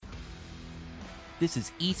This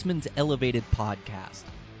is Eastman's Elevated Podcast.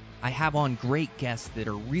 I have on great guests that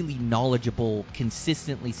are really knowledgeable,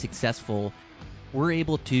 consistently successful. We're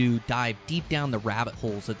able to dive deep down the rabbit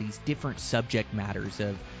holes of these different subject matters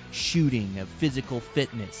of shooting, of physical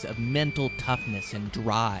fitness, of mental toughness and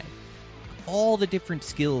drive. All the different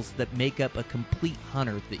skills that make up a complete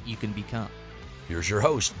hunter that you can become. Here's your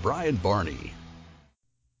host, Brian Barney.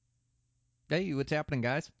 Hey, what's happening,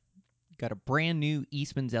 guys? Got a brand new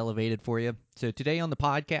Eastman's Elevated for you. So today on the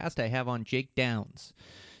podcast, I have on Jake Downs.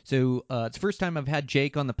 So it's the first time I've had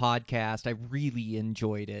Jake on the podcast. I really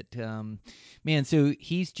enjoyed it. So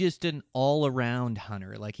he's just an all-around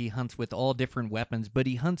hunter. Like, he hunts with all different weapons, but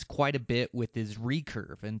he hunts quite a bit with his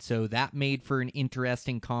recurve. And so that made for an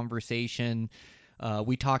interesting conversation.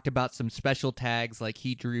 We talked about some special tags, like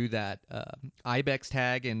he drew that ibex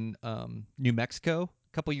tag in New Mexico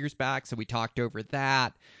a couple years back. So we talked over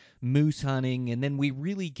that. Moose hunting, and then we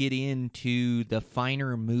really get into the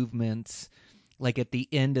finer movements, like at the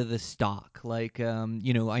end of the stock. Like,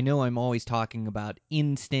 I know I'm always talking about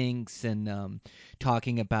instincts and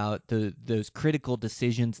talking about those critical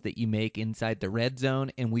decisions that you make inside the red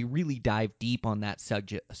zone, and we really dive deep on that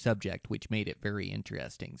subject, which made it very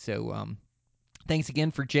interesting. So, thanks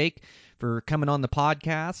again for Jake for coming on the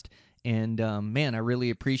podcast. And, I really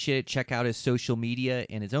appreciate it. Check out his social media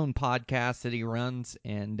and his own podcast that he runs.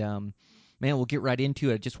 And, we'll get right into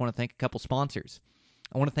it. I just want to thank a couple sponsors.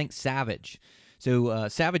 I want to thank Savage. So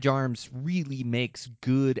Savage Arms really makes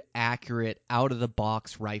good, accurate,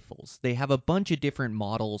 out-of-the-box rifles. They have a bunch of different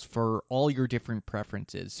models for all your different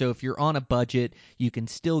preferences. So if you're on a budget, you can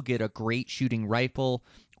still get a great shooting rifle.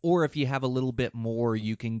 Or if you have a little bit more,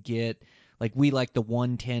 you can get... Like, we like the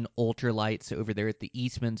 110 ultralights over there at the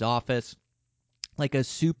Eastman's office. Like a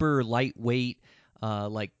super lightweight,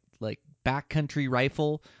 like backcountry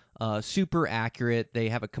rifle, super accurate. They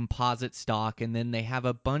have a composite stock, and then they have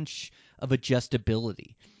a bunch of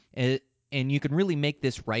adjustability. And you can really make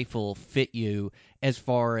this rifle fit you as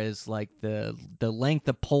far as like the length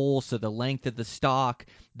of pole, so the length of the stock,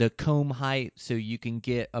 the comb height, so you can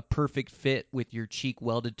get a perfect fit with your cheek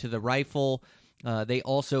welded to the rifle. They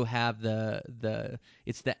also have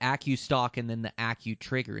it's the Accu stock and then the Accu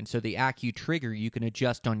trigger. And so the Accu trigger you can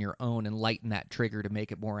adjust on your own and lighten that trigger to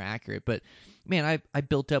make it more accurate. But man, I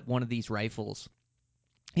built up one of these rifles.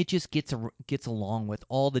 It just gets along with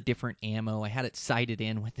all the different ammo. I had it sighted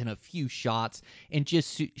in within a few shots and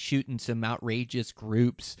just shooting some outrageous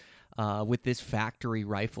groups with this factory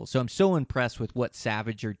rifle. So I'm so impressed with what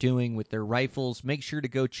Savage are doing with their rifles. Make sure to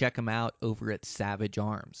go check them out over at Savage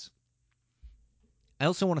Arms. I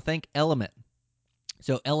also want to thank Element.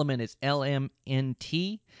 So Element is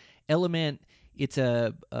LMNT. Element, it's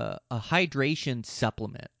a hydration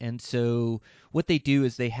supplement. And so what they do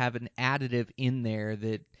is they have an additive in there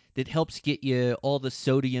that helps get you all the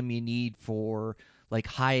sodium you need for like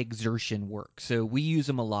high exertion work. So we use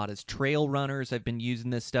them a lot as trail runners. I've been using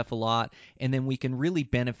this stuff a lot. And then we can really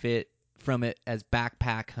benefit from it as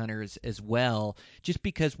backpack hunters as well, just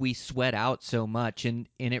because we sweat out so much. And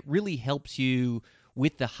it really helps you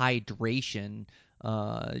with the hydration,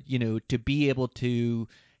 to be able to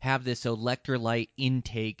have this electrolyte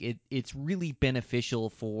intake. It's really beneficial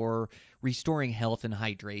for restoring health and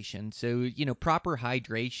hydration. So, proper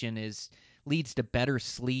hydration leads to better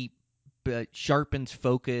sleep, but sharpens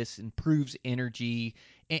focus, improves energy.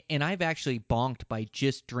 And I've actually bonked by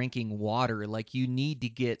just drinking water. Like, you need to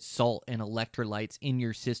get salt and electrolytes in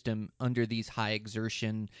your system under these high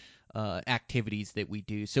exertion activities that we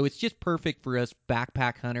do. So it's just perfect for us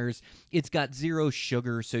backpack hunters. It's got zero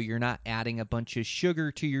sugar, so you're not adding a bunch of sugar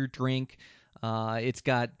to your drink. It's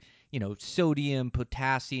got, sodium,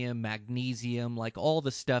 potassium, magnesium, like all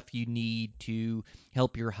the stuff you need to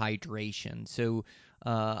help your hydration. So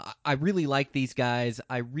I really like these guys.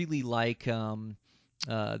 I really like the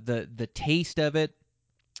taste of it,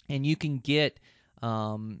 and you can get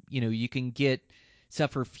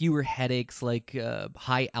suffer fewer headaches, like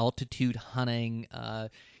high altitude hunting.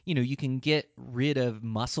 You can get rid of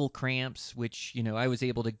muscle cramps, which, I was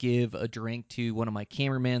able to give a drink to one of my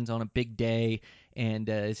cameramans on a big day, and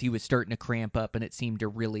as he was starting to cramp up, and it seemed to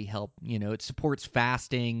really help. It supports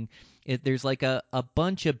fasting. There's like a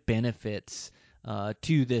bunch of benefits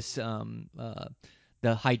to this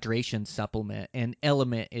the hydration supplement, and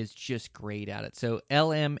Element is just great at it. So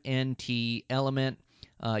LMNT, Element.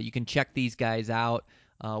 You can check these guys out.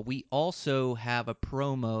 We also have a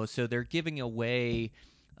promo, so they're giving away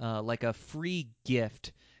like a free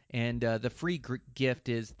gift. And the free gift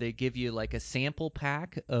is they give you like a sample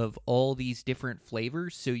pack of all these different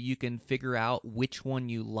flavors, so you can figure out which one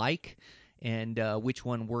you like and which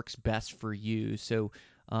one works best for you. So,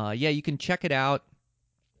 you can check it out.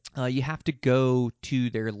 you have to go to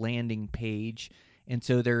their landing page, and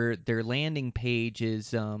so their landing page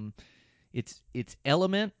is it's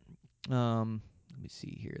Element. Let me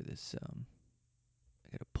see here. This I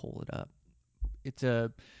gotta pull it up. It's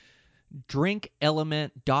a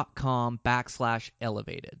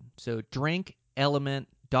drinkelement.com/elevated. So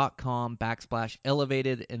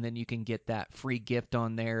drinkelement.com/elevated, and then you can get that free gift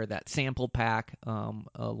on there, that sample pack,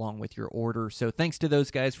 along with your order. So thanks to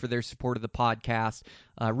those guys for their support of the podcast.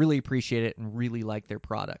 Really appreciate it and really like their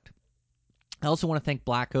product. I also want to thank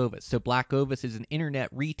Black Ovis. So Black Ovis is an internet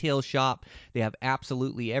retail shop. They have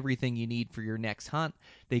absolutely everything you need for your next hunt.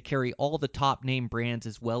 They carry all the top name brands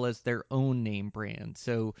as well as their own name brand.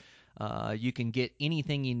 So you can get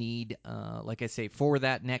anything you need, like I say, for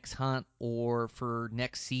that next hunt or for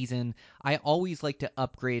next season. I always like to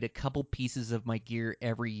upgrade a couple pieces of my gear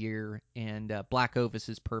every year, and Black Ovis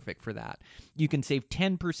is perfect for that. You can save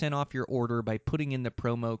 10% off your order by putting in the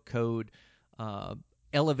promo code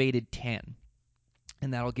Elevated10,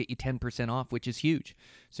 and that'll get you 10% off, which is huge.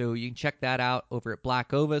 So you can check that out over at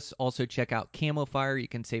Black Ovis. Also check out Camo Fire. You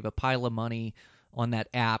can save a pile of money on that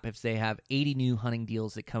app if they have 80 new hunting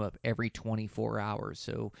deals that come up every 24 hours.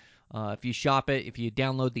 So if you shop it, if you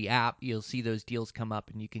download the app, you'll see those deals come up,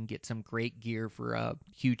 and you can get some great gear for a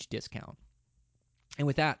huge discount. And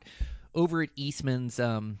with that, over at Eastman's,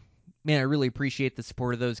 man, I really appreciate the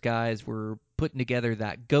support of those guys. We're putting together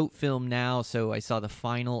that goat film now, so I saw the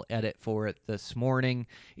final edit for it this morning.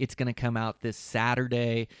 It's going to come out this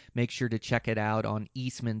Saturday. Make sure to check it out on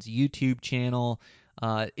Eastman's YouTube channel.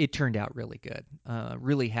 It turned out really good.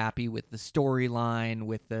 Really happy with the storyline,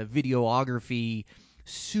 with the videography.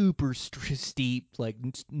 Super steep, like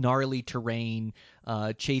gnarly terrain.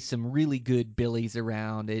 Chased some really good billies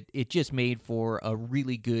around. It just made for a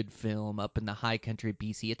really good film up in the high country of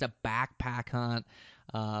BC. It's a backpack hunt,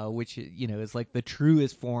 which is like the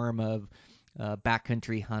truest form of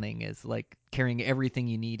backcountry hunting. Is like carrying everything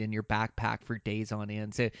you need in your backpack for days on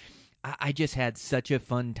end. So I just had such a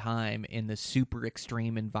fun time in the super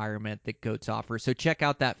extreme environment that goats offer. So check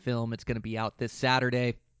out that film. It's going to be out this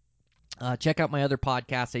Saturday. Check out my other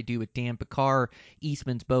podcast I do with Dan Picard,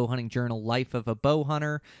 Eastman's Bow Hunting Journal, Life of a Bow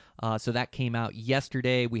Hunter. So that came out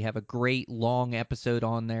yesterday. We have a great long episode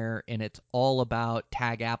on there, and it's all about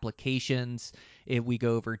tag applications. We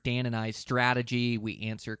go over Dan and I's strategy. We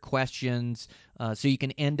answer questions, so you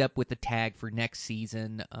can end up with a tag for next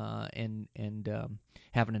season and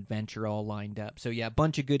have an adventure all lined up. So yeah, a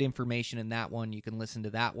bunch of good information in that one. You can listen to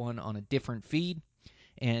that one on a different feed.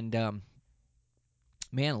 And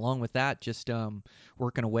man, along with that, just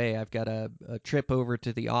working away. I've got a trip over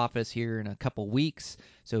to the office here in a couple weeks,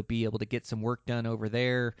 so be able to get some work done over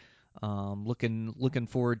there. Looking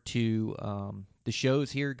forward to the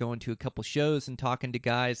shows here, going to a couple shows and talking to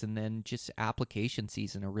guys, and then just application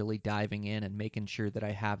season of really diving in and making sure that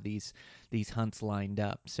I have these hunts lined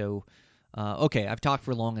up. So, okay, I've talked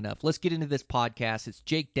for long enough. Let's get into this podcast. It's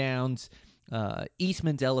Jake Downs,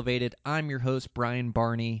 Eastman's Elevated. I'm your host, Brian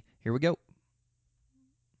Barney. Here we go.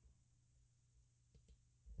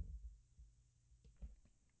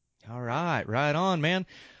 All right, right on, man.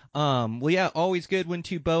 Well, yeah, always good when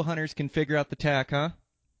two bow hunters can figure out the tack, huh?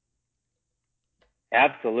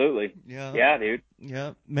 Absolutely. Yeah, Yeah, dude.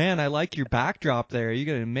 yeah. Man, I like your backdrop there. You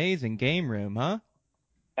got an amazing game room, huh?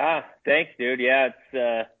 Thanks, dude. Yeah,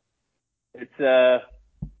 it's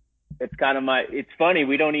kind of it's funny.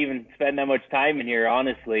 We don't even spend that much time in here,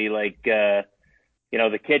 honestly. Like, the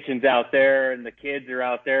kitchen's out there and the kids are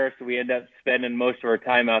out there, so we end up spending most of our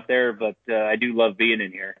time out there, but I do love being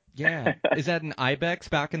in here. Yeah. Is that an ibex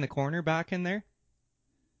back in the corner back in there?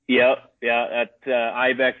 Yep. Yeah, that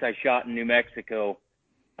ibex I shot in New Mexico.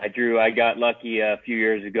 I got lucky a few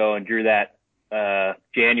years ago and drew that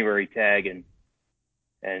January tag, and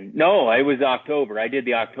no, it was October. I did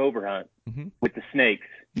the October hunt with the snakes.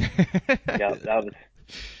 Yeah,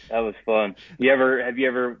 that was fun. Have you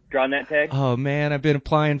ever drawn that tag? Oh man, I've been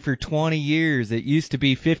applying for 20 years. It used to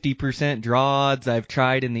be 50% draw odds. I've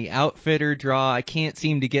tried in the outfitter draw. I can't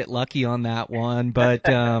seem to get lucky on that one, but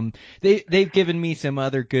they've given me some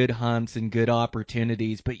other good hunts and good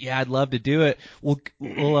opportunities. But yeah, I'd love to do it. Well,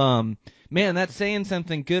 man, that's saying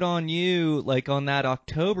something. Good on you, like on that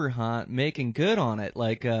October hunt, making good on it.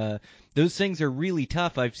 Like those things are really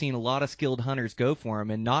tough. I've seen a lot of skilled hunters go for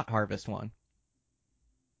them and not harvest one.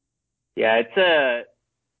 Yeah,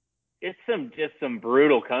 it's some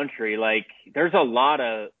brutal country. Like there's a lot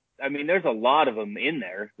of them in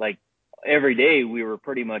there. Like every day we were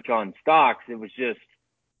pretty much on stalks. It was just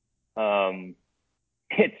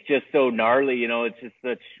it's just so gnarly, it's just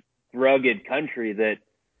such rugged country that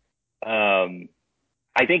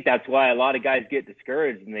I think that's why a lot of guys get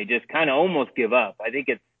discouraged and they just kind of almost give up. I think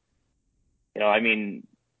it's, I mean,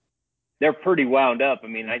 they're pretty wound up. I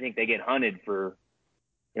mean, I think they get hunted for,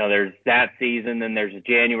 there's that season, then there's a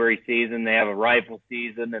January season, they have a rifle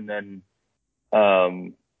season, and then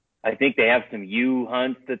I think they have some ewe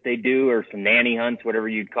hunts that they do, or some nanny hunts, whatever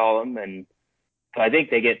you'd call them, and so I think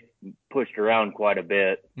they get pushed around quite a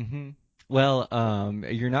bit. Mm-hmm. Well,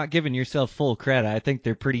 you're not giving yourself full credit. I think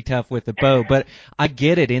they're pretty tough with the bow, but I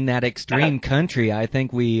get it. In that extreme country, I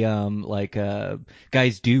think we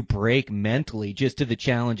guys do break mentally just to the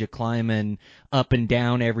challenge of climbing up and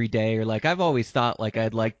down every day. Or like I've always thought, like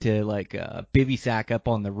I'd like to bivy sack up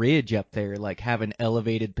on the ridge up there, like have an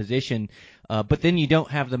elevated position. But then you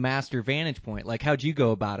don't have the master vantage point. Like how'd you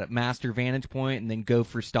go about it? Master vantage point, and then go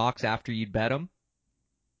for stalks after you'd bet them?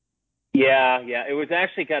 Yeah. It was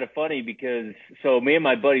actually kind of funny because so me and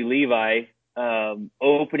my buddy Levi,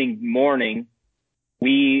 opening morning,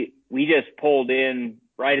 we just pulled in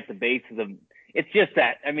right at the base of the. It's just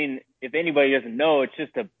that. I mean, if anybody doesn't know, it's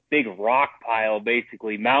just a big rock pile,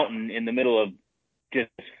 basically mountain in the middle of just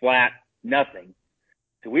flat nothing.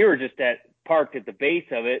 So we were just parked at the base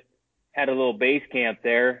of it, had a little base camp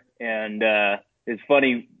there, and it's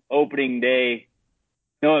funny. Opening day,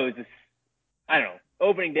 no, it was I don't know.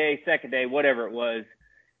 Opening day, second day, whatever it was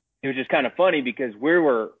just kind of funny because we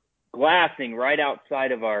were glassing right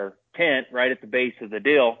outside of our tent, right at the base of the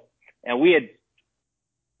deal. And we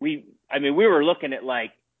were looking at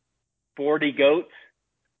like 40 goats,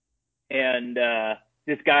 and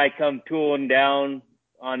this guy come tooling down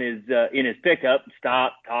on his, in his pickup,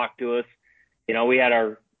 stopped, talked to us. We had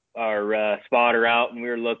our spotter out and we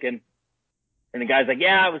were looking, and the guy's like,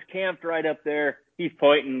 yeah, I was camped right up there. He's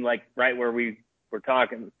pointing like right where we were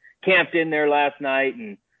talking, camped in there last night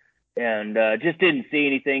and just didn't see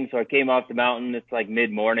anything. So I came off the mountain. It's like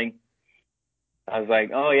mid-morning. I was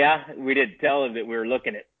like, oh yeah, we didn't tell him that we were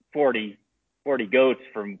looking at 40 goats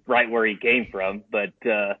from right where he came from. But,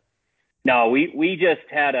 no, we just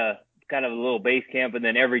had a kind of a little base camp, and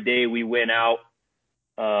then every day we went out,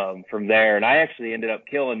 from there. And I actually ended up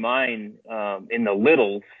killing mine, in the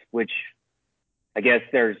Littles, which I guess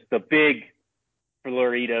there's the big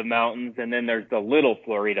Florida mountains, and then there's the little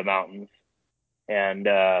Florida mountains. And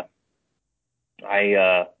I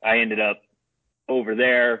ended up over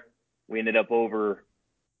there. We ended up over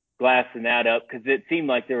glassing that up because it seemed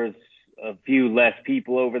like there was a few less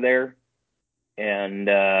people over there. And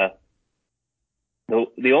the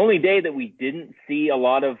only day that we didn't see a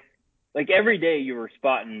lot of, like every day you were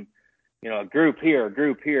spotting, a group here, a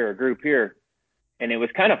group here, a group here. And it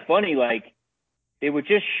was kind of funny, like they would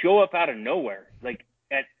just show up out of nowhere. Like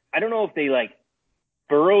I don't know if they like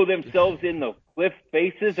burrow themselves in the cliff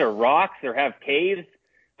faces or rocks or have caves,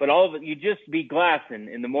 but all of it, you just be glassing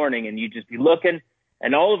in the morning and you just be looking,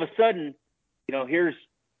 and all of a sudden, here's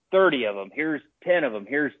 30 of them, here's 10 of them,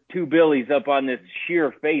 here's two billies up on this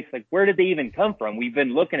sheer face. Like, where did they even come from? We've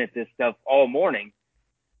been looking at this stuff all morning,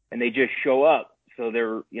 and they just show up. So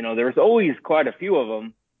there's always quite a few of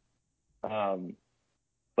them.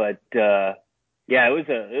 But yeah, it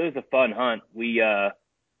was a fun hunt. You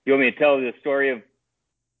want me to tell the story of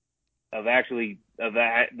the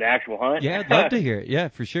actual hunt? Yeah, I'd love to hear it. Yeah,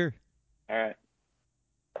 for sure. All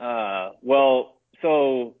right. Well,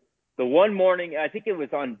 so the one morning, I think it was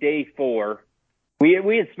on day 4, we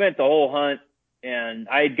had spent the whole hunt, and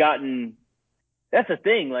I had gotten, that's the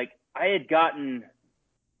thing, like I had gotten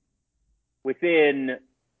within,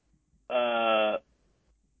 let's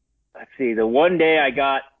see, the one day I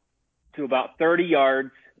got to about 30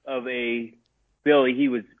 yards of a billy. He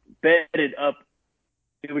was bedded up.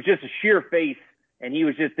 It was just a sheer face, and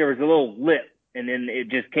there was a little lip, and then it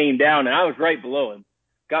just came down, and I was right below him.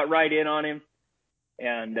 Got right in on him.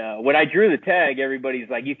 And when I drew the tag, everybody's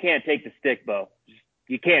like, you can't take the stick bow.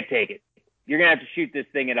 You can't take it. You're going to have to shoot this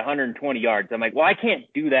thing at 120 yards. I'm like, well, I can't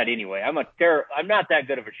do that anyway. I'm not that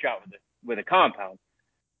good of a shot with a compound.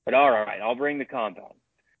 But all right, I'll bring the compound.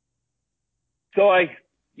 So I,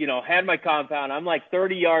 had my compound. I'm like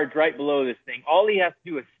 30 yards right below this thing. All he has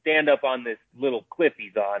to do is stand up on this little cliff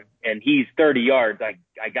he's on, and he's 30 yards.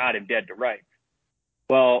 I got him dead to rights.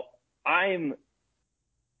 Well, I'm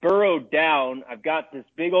burrowed down. I've got this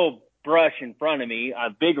big old brush in front of me, a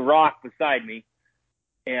big rock beside me,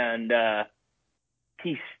 and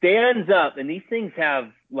he stands up, and these things have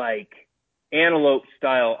like antelope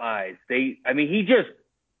style eyes. He just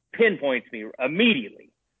pinpoints me immediately.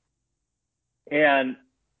 And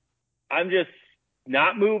I'm just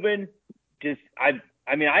not moving.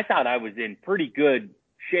 I thought I was in pretty good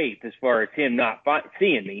shape as far as him not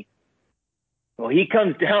seeing me. Well, he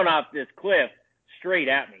comes down off this cliff straight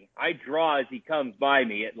at me. I draw as he comes by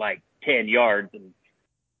me at like 10 yards and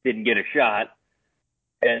didn't get a shot.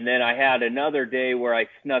 And then I had another day where I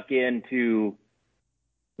snuck into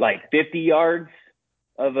like 50 yards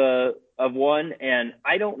of one, and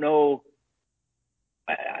I don't know.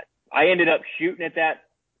 I ended up shooting at that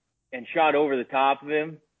and shot over the top of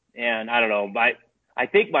him, and I don't know. I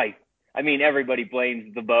think everybody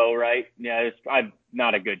blames the bow, right? Yeah, I'm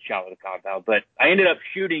not a good shot with a compound, but I ended up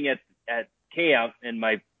shooting at camp, and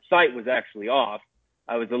my sight was actually off.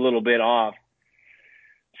 I was a little bit off,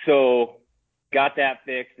 so got that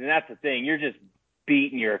fixed. And that's the thing, you're just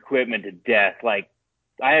beating your equipment to death. Like,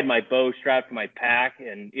 I had my bow strapped to my pack,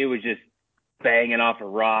 and it was just banging off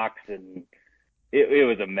of rocks, and it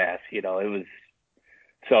was a mess. It was,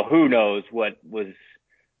 so who knows what was.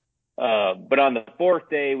 But on the fourth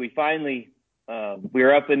day, we finally we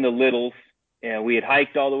were up in the Littles, and we had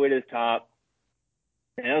hiked all the way to the top.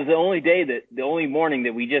 And it was the only morning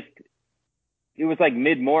that it was like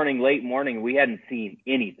mid-morning, late morning, we hadn't seen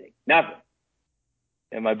anything, nothing.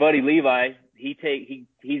 And my buddy Levi,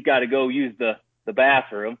 he's got to go use the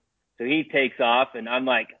bathroom. So he takes off, and I'm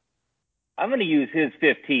like, I'm going to use his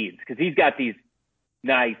 15s because he's got these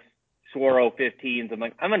nice Swaro 15s. I'm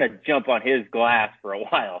like, I'm going to jump on his glass for a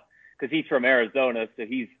while because he's from Arizona, so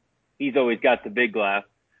he's always got the big glass.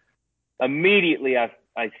 Immediately, I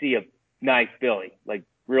see a nice billy, like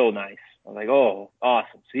real nice. I'm like, oh,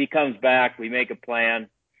 awesome. So he comes back. We make a plan.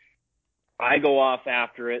 I go off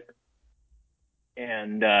after it,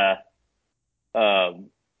 and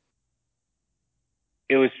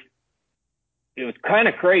it was kind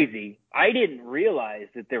of crazy. I didn't realize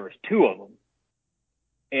that there was two of them,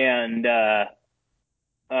 and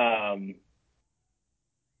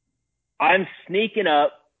I'm sneaking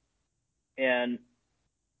up, and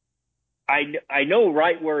I know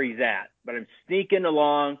right where he's at, but I'm sneaking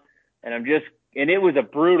along, and and it was a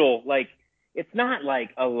brutal, like, it's not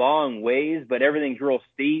like a long ways, but everything's real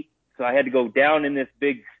steep. So I had to go down in this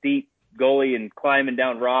big steep gully and climbing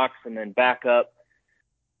down rocks and then back up.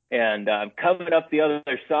 And I'm coming up the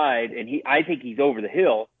other side, and I think he's over the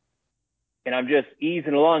hill, and I'm just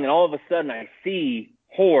easing along, and all of a sudden I see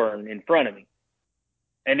horn in front of me.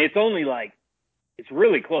 And it's only like, it's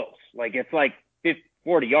really close. Like, it's like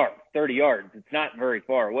 40 yards, 30 yards. It's not very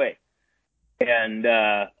far away. And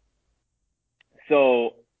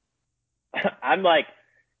so I'm like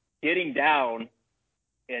getting down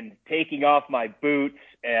and taking off my boots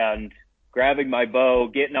and grabbing my bow,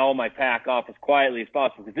 getting all my pack off as quietly as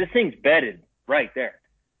possible because this thing's bedded right there.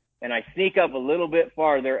 And I sneak up a little bit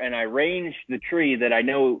farther, and I range the tree that I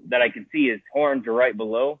know that I can see his horns are right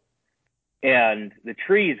below. And the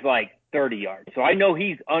tree's like 30 yards. So I know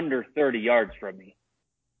he's under 30 yards from me.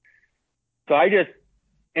 So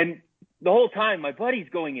and the whole time my buddy's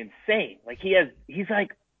going insane. Like, he's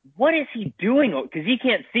like, what is he doing? Because he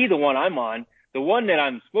can't see the one I'm on. The one that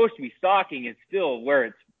I'm supposed to be stalking is still where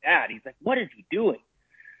it's at. He's like, what is he doing?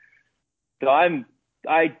 So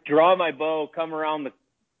I draw my bow, come around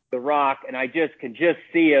the rock, and I can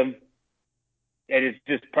see him, and it's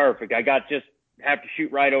just perfect. Have to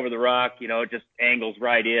shoot right over the rock, it just angles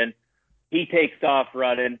right in. He takes off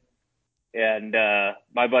running, and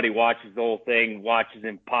my buddy watches the whole thing, watches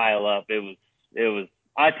him pile up. It was.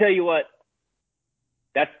 I tell you what,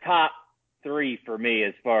 that's top 3 for me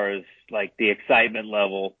as far as like the excitement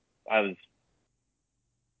level.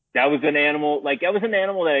 That was an animal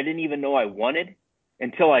that I didn't even know I wanted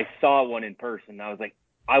until I saw one in person. I was like,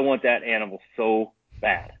 I want that animal so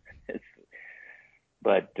bad.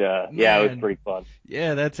 But yeah, it was pretty fun.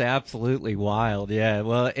 Yeah, that's absolutely wild. Yeah,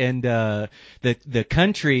 well, and the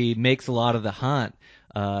country makes a lot of the hunt,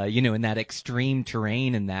 in that extreme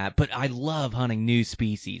terrain and that. But I love hunting new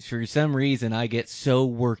species. For some reason, I get so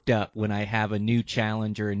worked up when I have a new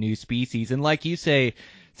challenge or a new species. And like you say,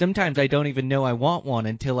 sometimes I don't even know I want one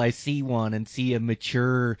until I see one and see a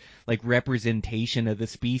mature, like, representation of the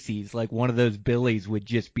species. Like, one of those billies would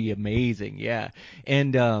just be amazing. Yeah.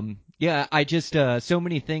 And yeah, I just so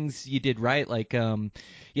many things you did right. Like,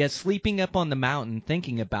 sleeping up on the mountain,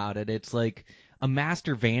 thinking about it, it's like a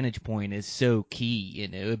master vantage point is so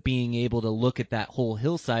key, being able to look at that whole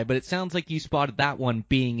hillside. But it sounds like you spotted that one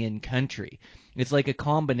being in country. It's like a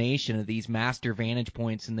combination of these master vantage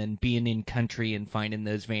points and then being in country and finding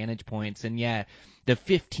those vantage points. And yeah, the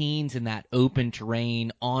 15s in that open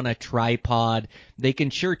terrain on a tripod, they can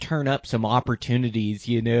sure turn up some opportunities,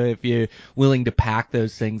 if you're willing to pack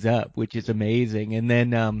those things up, which is amazing. And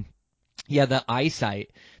then Yeah, the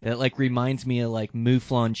eyesight that like reminds me of like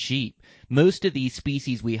mouflon sheep. Most of these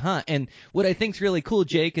species we hunt, and what I think's really cool,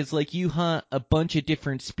 Jake, is like you hunt a bunch of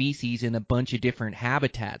different species in a bunch of different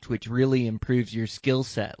habitats, which really improves your skill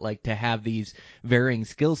set, like to have these varying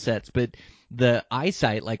skill sets. But the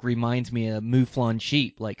eyesight like reminds me of mouflon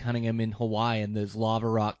sheep, like hunting them in Hawaii in those lava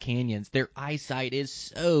rock canyons. Their eyesight is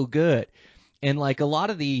so good. And like a lot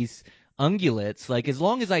of these ungulates, like as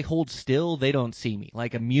long as I hold still, they don't see me.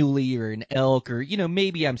 Like a muley or an elk, or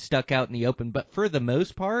maybe I'm stuck out in the open, but for the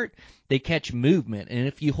most part, they catch movement, and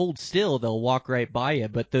if you hold still, they'll walk right by you.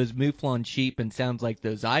 But those mouflon sheep and sounds like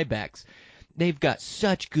those ibex, they've got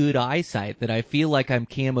such good eyesight that I feel like I'm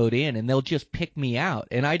camoed in, and they'll just pick me out,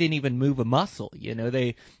 and I didn't even move a muscle.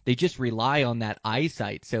 They just rely on that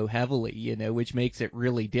eyesight so heavily, which makes it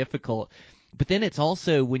really difficult. But then it's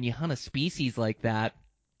also when you hunt a species like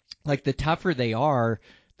the tougher they are,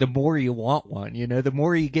 the more you want one. The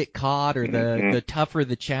more you get caught, or Mm-hmm. the tougher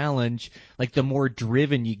the challenge, like the more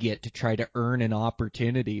driven you get to try to earn an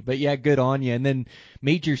opportunity. But yeah, good on you. And then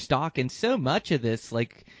major stock, and so much of this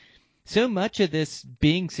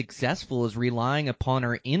being successful is relying upon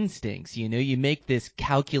our instincts. You make this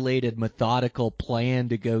calculated, methodical plan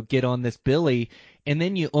to go get on this billy, and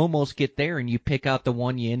then you almost get there and you pick out the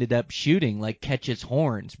one you ended up shooting, like catch his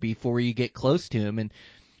horns before you get close to him. And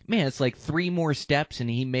man, it's like three more steps and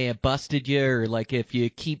he may have busted you, or like if you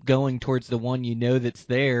keep going towards the one that's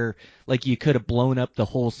there, like you could have blown up the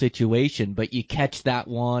whole situation, but you catch that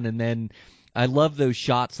one. And then I love those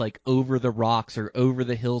shots like over the rocks or over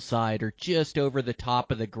the hillside or just over the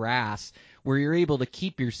top of the grass, where you're able to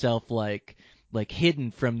keep yourself like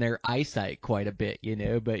hidden from their eyesight quite a bit.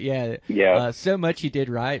 But yeah, Yeah. so much you did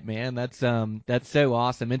right, man. That's so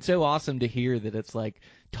awesome, and so awesome to hear that it's like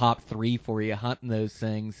top three for you hunting those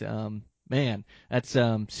things. Man, that's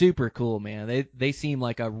super cool, man. They seem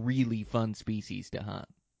like a really fun species to hunt.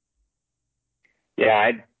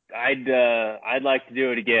 Yeah, I'd like to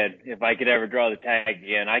do it again if I could ever draw the tag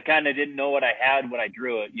again. I kind of didn't know what I had when I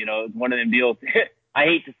drew it. It was one of them deals. I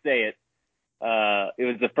hate to say it. It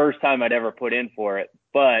was the first time I'd ever put in for it,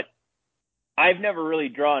 but I've never really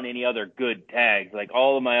drawn any other good tags. Like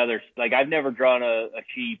all of my others, like I've never drawn a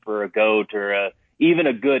sheep or a goat or even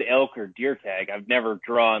a good elk or deer tag. I've never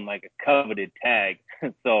drawn like a coveted tag.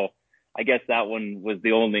 So I guess that one was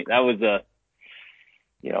that was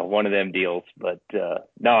one of them deals. But no,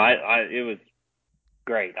 it was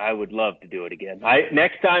great. I would love to do it again.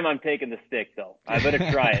 Next time I'm taking the stick though. I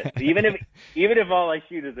better try it. Even if all I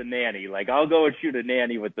shoot is a nanny, like I'll go and shoot a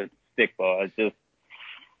nanny with the stick bow.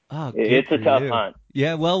 Oh, good It's a for tough you. hunt.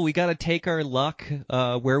 Yeah, well, we got to take our luck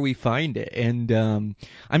where we find it. And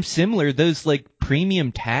I'm similar. Those like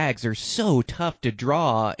premium tags are so tough to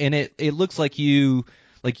draw, and it looks like you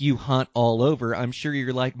hunt all over. I'm sure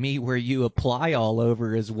you're like me where you apply all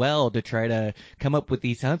over as well to try to come up with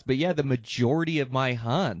these hunts. But yeah, the majority of my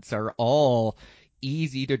hunts are all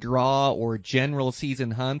easy to draw or general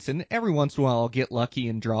season hunts, and every once in a while I'll get lucky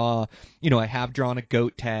and draw. I have drawn a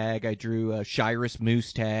goat tag. I drew a Shiras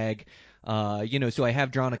moose tag. So I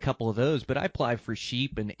have drawn a couple of those, but I apply for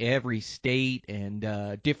sheep in every state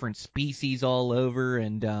and different species all over.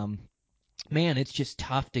 And man, it's just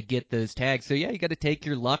tough to get those tags. So yeah, you got to take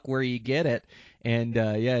your luck where you get it. And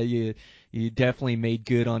yeah, you definitely made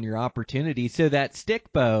good on your opportunity. So that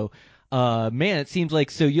stick bow, man, it seems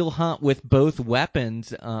like so you'll hunt with both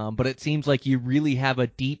weapons, but it seems like you really have a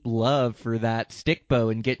deep love for that stick bow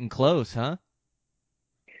and getting close, huh?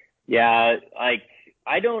 Yeah, like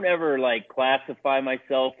I don't ever like classify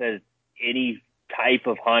myself as any type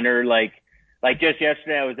of hunter. Like just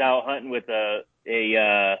yesterday, I was out hunting with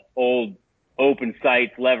a old open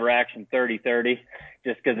sights lever action 30-30,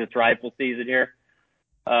 just because it's rifle season here.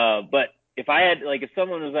 But if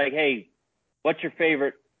someone was like, "Hey, what's your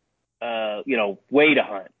favorite, way to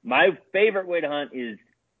hunt?" My favorite way to hunt is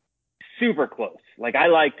super close. Like I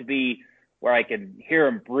like to be where I can hear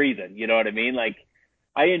them breathing. You know what I mean? Like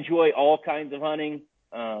I enjoy all kinds of hunting,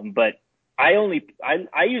 but I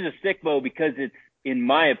use a stick bow because it's, in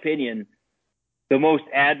my opinion, the most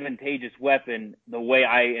advantageous weapon the way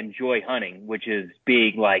I enjoy hunting, which is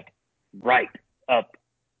being like right up,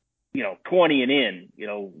 20 and in,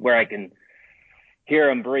 where I can hear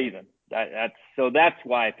them breathing. That's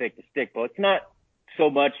why I picked the stick bow. It's not so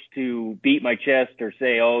much to beat my chest or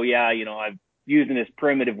say, oh yeah, I'm using this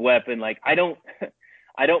primitive weapon. Like I don't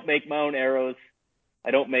make my own arrows. I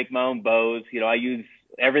don't make my own bows. I use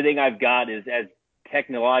everything I've got is as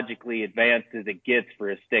technologically advanced as it gets for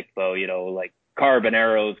a stick bow, like carbon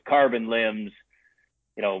arrows, carbon limbs.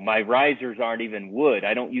 My risers aren't even wood.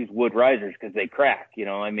 I don't use wood risers because they crack.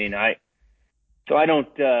 I mean, I don't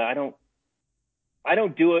I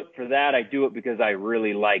don't do it for that. I do it because I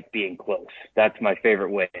really like being close. That's my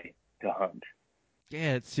favorite way to hunt.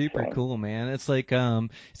 Yeah, it's super So, cool, man. It's like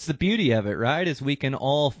it's the beauty of it, right? Is we can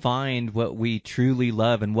all find what we truly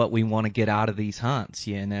love and what we want to get out of these hunts,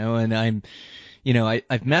 you know. And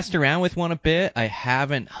I've messed around with one a bit. I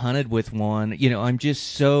haven't hunted with one. I'm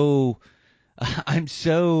just so I'm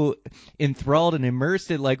so enthralled and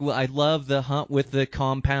immersed in, like, well, I love the hunt with the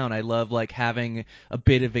compound. I love like having a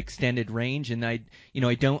bit of extended range, and I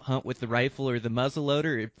don't hunt with the rifle or the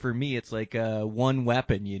muzzleloader. For me, it's like one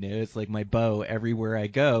weapon. It's like my bow everywhere I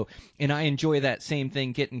go, and I enjoy that same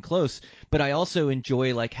thing getting close. But I also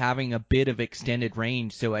enjoy like having a bit of extended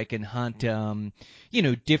range so I can hunt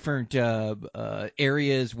different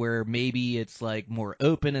areas where maybe it's like more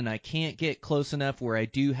open and I can't get close enough, where I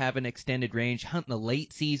do have an extended range. Hunt in the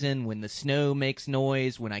late season when the snow makes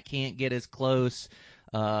noise, when I can't get as close.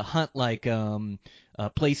 Hunt like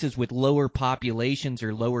places with lower populations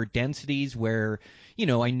or lower densities where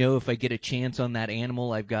I know if I get a chance on that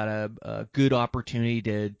animal, I've got a good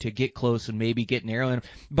opportunity to get close and maybe get an arrow in.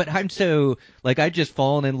 But I'm so, like, I've just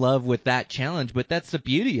fallen in love with that challenge. But that's the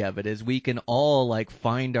beauty of it, is we can all like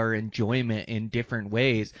find our enjoyment in different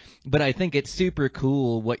ways. But I think it's super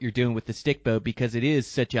cool what you're doing with the stick bow, because it is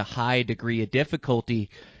such a high degree of difficulty.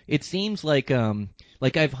 It seems like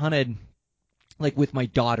I've hunted like with my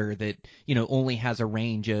daughter that only has a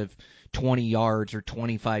range of 20 yards or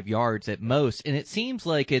 25 yards at most, and it seems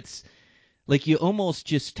like it's like you almost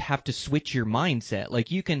just have to switch your mindset.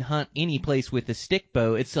 Like, you can hunt any place with a stick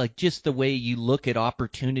bow. It's like just the way you look at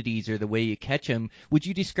opportunities or the way you catch them. Would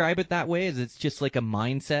you describe it that way? Is it's just like a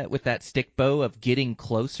mindset with that stick bow of getting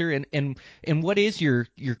closer? And what is your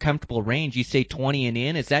comfortable range? You say 20 and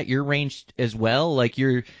in. Is that your range as well? Like,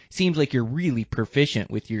 seems like you're really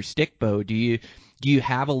proficient with your stick bow. Do you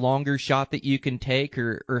have a longer shot that you can take,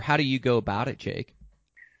 or how do you go about it, Jake?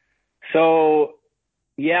 so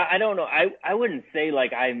yeah, I don't know. I wouldn't say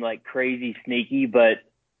like I'm like crazy sneaky, but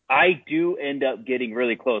I do end up getting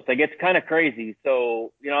really close. Like, it's kind of crazy.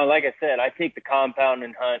 So, like I said, I take the compound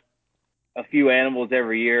and hunt a few animals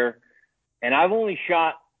every year, and I've only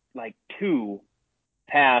shot like two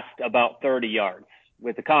past about 30 yards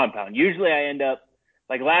with the compound. Usually I end up,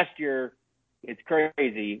 like last year, it's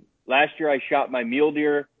crazy. Last year I shot my mule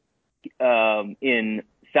deer in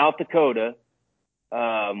South Dakota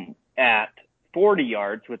at 40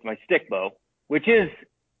 yards with my stick bow, which is,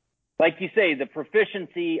 like you say, the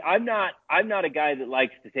proficiency. I'm not a guy that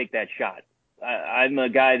likes to take that shot. I'm a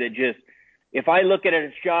guy that just, if I look at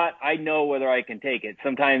a shot, I know whether I can take it.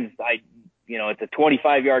 Sometimes it's a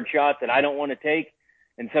 25-yard shot that I don't want to take,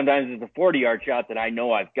 and sometimes it's a 40-yard shot that I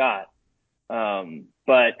know I've got.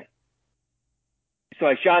 But so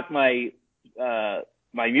I shot my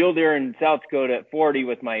mule deer in South Dakota at 40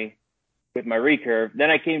 with my recurve. Then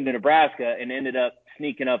I came to Nebraska and ended up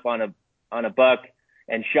sneaking up on a buck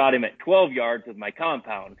and shot him at 12 yards with my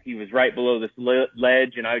compound. He was right below this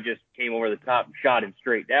ledge, and I just came over the top and shot him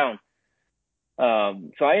straight down.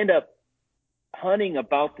 So I end up hunting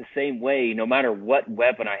about the same way, no matter what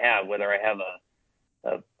weapon I have, whether I have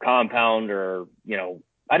a compound or,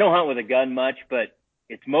 I don't hunt with a gun much, but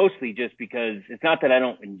it's mostly just because it's not that I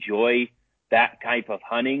don't enjoy that type of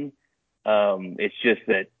hunting. It's just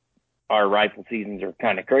that our rifle seasons are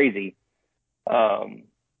kind of crazy.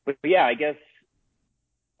 But yeah, I guess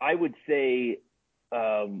I would say,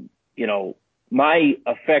 my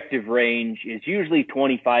effective range is usually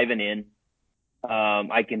 25 and in.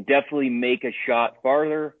 I can definitely make a shot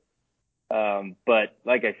farther. But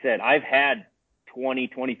like I said, I've had 20,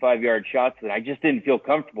 25-yard shots that I just didn't feel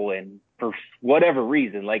comfortable in for whatever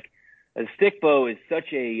reason. Like, a stick bow is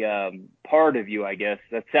such a part of you, I guess.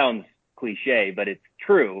 That sounds cliche, but it's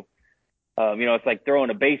true. It's like throwing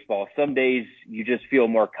a baseball. Some days you just feel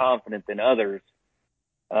more confident than others.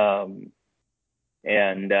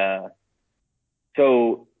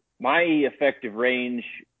 So my effective range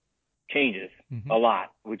changes a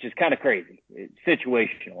lot, which is kind of crazy. It's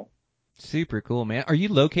situational. Super cool, man. Are you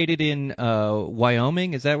located in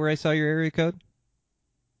Wyoming? Is that where I saw your area code?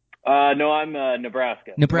 No, I'm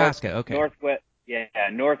Nebraska. Nebraska, okay. Northwest. Yeah,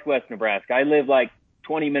 Northwest Nebraska. I live like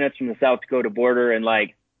 20 minutes from the South Dakota border and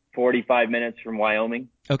like 45 minutes from Wyoming.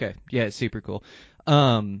 Okay, yeah, it's super cool.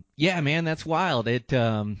 Yeah, man, that's wild.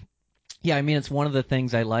 Yeah, I mean, it's one of the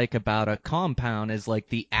things I like about a compound is like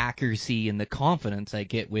the accuracy and the confidence I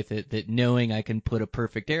get with it, that knowing I can put a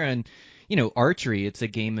perfect arrow. And, archery, it's a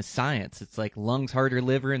game of science. It's like lungs, heart, or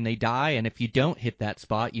liver, and they die. And if you don't hit that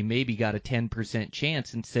spot, you maybe got a 10%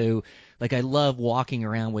 chance. And so, like, I love walking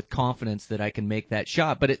around with confidence that I can make that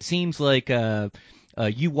shot. But it seems like,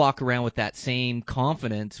 you walk around with that same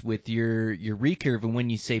confidence with your recurve, and when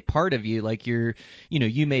you say part of you, like you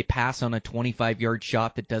may pass on a 25-yard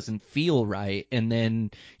shot that doesn't feel right, and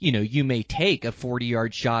then you may take a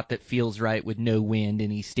 40-yard shot that feels right with no wind,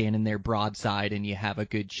 and he's standing there broadside, and you have a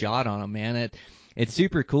good shot on him, man. It's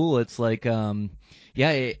super cool. It's like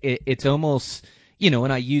yeah, it's almost,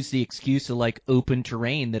 and I use the excuse of like open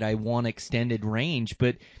terrain that I want extended range,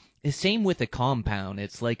 but the same with a compound.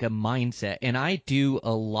 It's like a mindset. And I do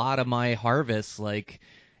a lot of my harvests like,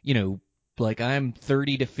 you know, like I'm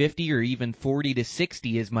 30 to 50 or even 40 to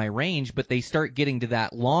 60 is my range, but they start getting to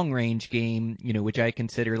that long range game, which I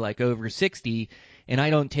consider like over 60, and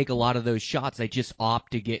I don't take a lot of those shots. I just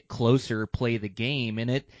opt to get closer, play the game,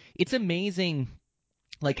 and it's amazing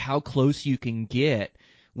like how close you can get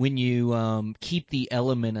when you keep the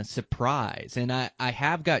element of surprise. And I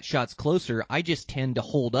have got shots closer. I just tend to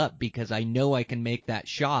hold up because I know I can make that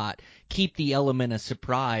shot, keep the element of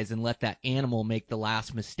surprise, and let that animal make the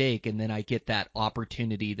last mistake, and then I get that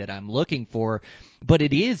opportunity that I'm looking for. But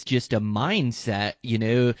it is just a mindset,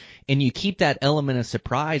 and you keep that element of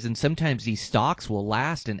surprise, and sometimes these stalks will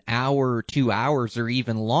last an hour, 2 hours, or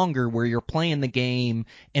even longer where you're playing the game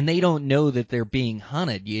and they don't know that they're being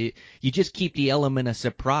hunted. You just keep the element of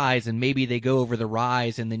surprise, and maybe they go over the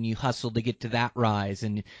rise, and then you hustle to get to that rise,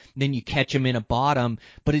 and then you catch them in a bottom.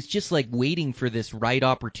 But it's just like waiting for this right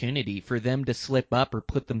opportunity for them to slip up or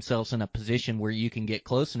put themselves in a position where you can get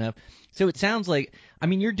close enough. So it sounds like, I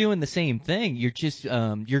mean, you're doing the same thing. You're just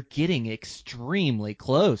you're getting extremely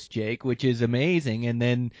close, Jake, which is amazing, and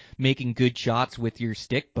then making good shots with your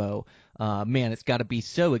stick bow. Man, it's got to be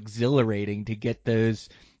so exhilarating to get those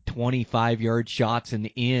 25-yard shots and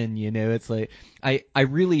in. It's like I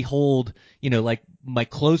really hold, like my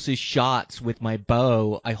closest shots with my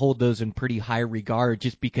bow, I hold those in pretty high regard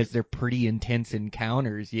just because they're pretty intense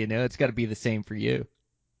encounters. It's got to be the same for you.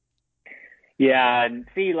 Yeah, and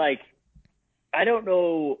see, like, I don't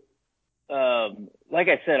know. Like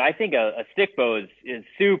I said, I think a stick bow is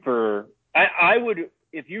super. I would,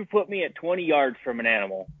 if you put me at 20 yards from an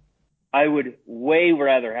animal, I would way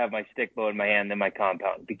rather have my stick bow in my hand than my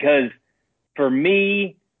compound, because for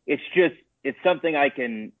me, it's something I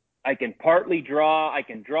can partly draw. I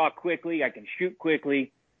can draw quickly. I can shoot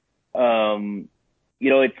quickly.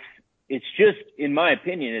 It's just, in my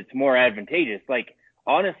opinion, it's more advantageous. Like,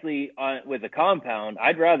 honestly, with a compound,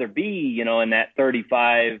 I'd rather be, in that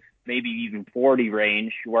 35, maybe even 40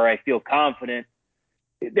 range where I feel confident.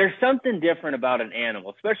 There's something different about an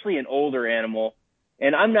animal, especially an older animal.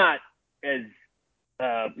 And I'm not as,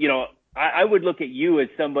 I would look at you as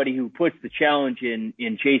somebody who puts the challenge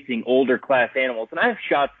in chasing older class animals. And I've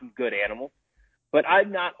shot some good animals, but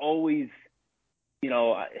I'm not always,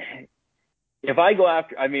 if I go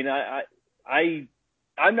after, I'm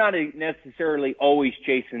not necessarily always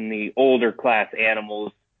chasing the older class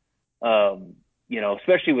animals,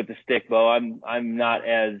 especially with the stick bow. I'm not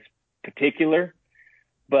as particular,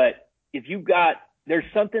 but if you got, there's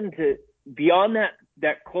something to beyond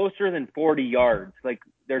that closer than 40 yards. Like,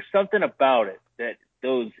 there's something about it that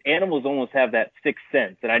those animals almost have that sixth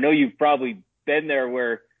sense. And I know you've probably been there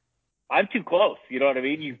where I'm too close. You know what I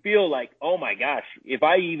mean? You feel like, oh my gosh, if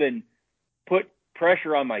I even put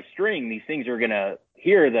pressure on my string, these things are going to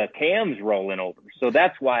hear the cams rolling over. So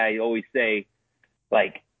that's why I always say,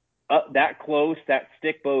 like, that close, that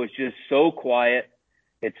stick bow is just so quiet.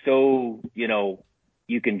 It's so, you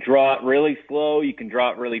can draw it really slow. You can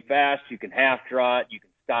draw it really fast. You can half draw it. You can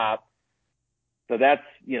stop. So that's,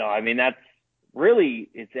 that's really,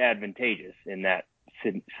 it's advantageous in that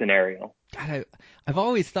scenario. God, I've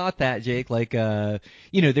always thought that, Jake. Like,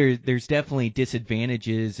 there's definitely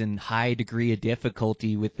disadvantages and high degree of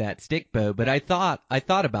difficulty with that stick bow. But I thought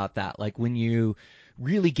about that. Like, when you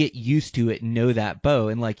really get used to it and know that bow,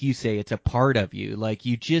 and like you say, it's a part of you. Like,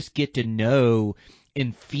 you just get to know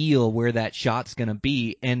and feel where that shot's going to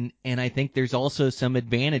be. And I think there's also some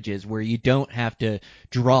advantages where you don't have to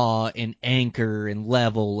draw and anchor and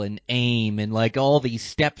level and aim and like all these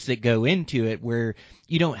steps that go into it, where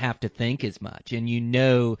you don't have to think as much.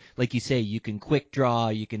 And like you say, you can quick draw,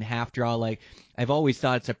 you can half draw. Like, I've always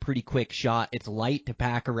thought it's a pretty quick shot. It's light to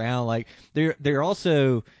pack around. Like, there's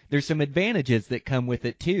some advantages that come with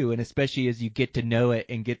it too, and especially as you get to know it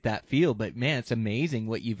and get that feel. But man, it's amazing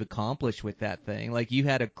what you've accomplished with that thing. Like, you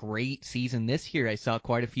had a great season this year. I saw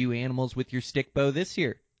quite a few animals with your stick bow this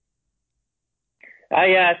year.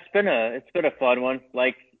 Yeah, it's been a fun one.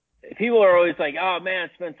 Like, people are always like, "Oh man,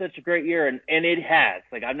 it's been such a great year," and it has.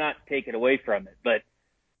 Like, I'm not taking away from it, but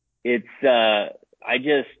it's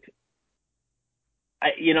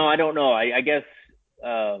I don't know. I guess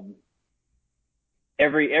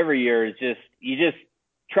every year is just, you just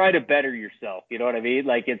try to better yourself. You know what I mean?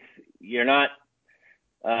 Like you're not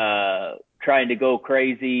trying to go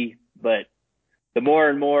crazy, but the more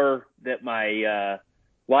and more that my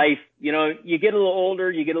life, you get a little older,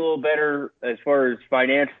 you get a little better as far as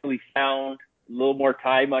financially sound, a little more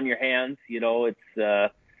time on your hands. It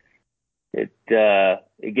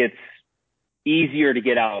gets easier to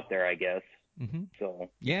get out there, I guess. Mm-hmm. So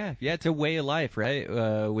yeah, it's a way of life, right?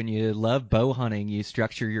 When you love bow hunting, you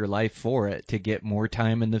structure your life for it to get more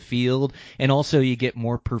time in the field, and also you get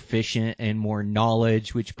more proficient and more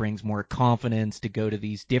knowledge, which brings more confidence to go to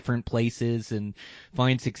these different places and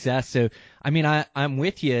find success. So, I mean, I'm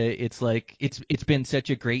with you. It's like it's been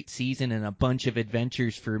such a great season and a bunch of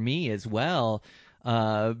adventures for me as well.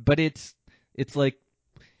 But it's like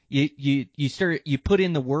you put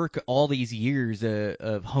in the work all these years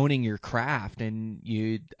of honing your craft, and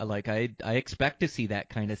I expect to see that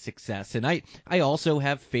kind of success. And I also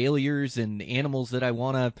have failures and animals that I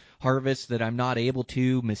want to harvest that I'm not able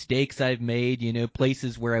to, mistakes I've made,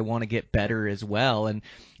 places where I want to get better as well. And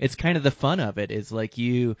it's kind of the fun of it is like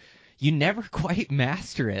you never quite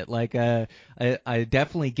master it. Like I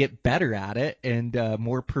definitely get better at it and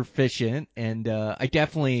more proficient, and I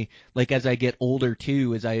definitely, like, as I get older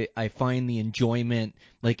too, as I find the enjoyment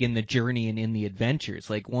like in the journey and in the adventures.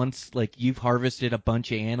 Like once like you've harvested a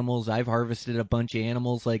bunch of animals, I've harvested a bunch of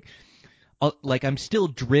animals, like I'm still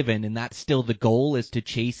driven, and that's still the goal, is to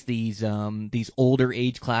chase these older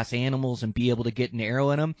age class animals and be able to get an arrow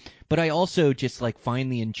in them. But I also just like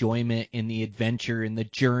find the enjoyment in the adventure and the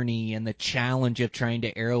journey and the challenge of trying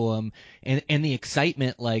to arrow them, and the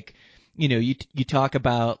excitement. Like, you talk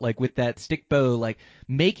about, like, with that stick bow, like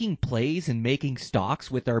making plays and making stalks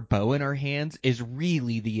with our bow in our hands is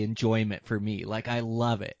really the enjoyment for me. Like, I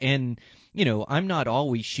love it. And I'm not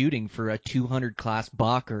always shooting for a 200 class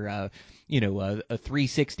buck or a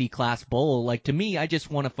 360 class bull. Like, to me, I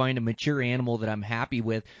just want to find a mature animal that I'm happy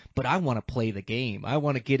with, but I want to play the game. I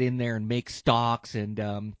want to get in there and make stalks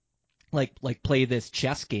and like play this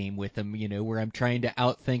chess game with them, where I'm trying to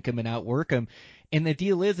outthink them and outwork them. And the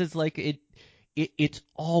deal is like it's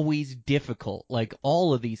always difficult. Like,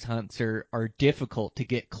 all of these hunts are difficult to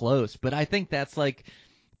get close, but I think that's like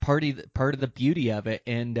part of the beauty of it.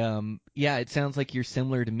 And yeah, it sounds like you're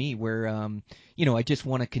similar to me, where I just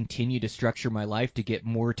want to continue to structure my life to get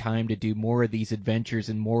more time to do more of these adventures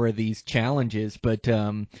and more of these challenges. But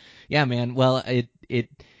yeah, man, well,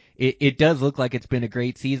 it does look like it's been a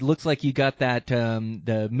great season. Looks like you got that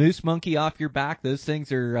the moose monkey off your back. Those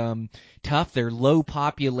things are tough. They're low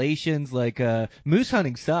populations. Like, moose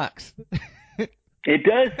hunting sucks. it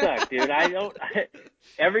does suck, dude.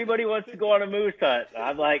 Everybody wants to go on a moose hunt.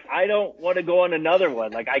 I'm like, I don't want to go on another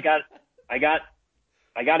one. Like, I got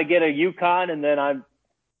to get a Yukon, and then I'm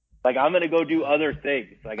going to go do other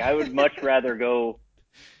things. Like, I would much rather go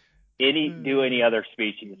do any other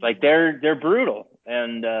species. Like, they're brutal.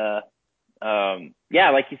 And, yeah,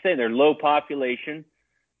 like you say, they're low population.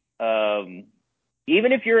 Even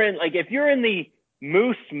if you're in the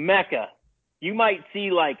moose mecca, you might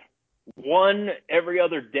see like one every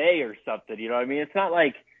other day or something. You know what I mean? It's not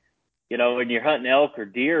like, when you're hunting elk or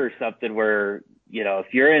deer or something where,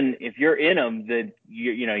 if you're in them, then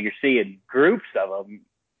you're seeing groups of them.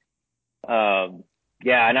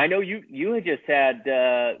 Yeah. And I know you had just had,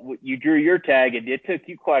 you drew your tag, and it took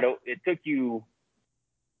you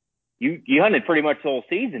you hunted pretty much the whole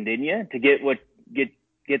season, didn't you? To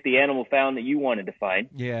get the animal found that you wanted to find.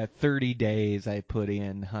 Yeah, 30 days I put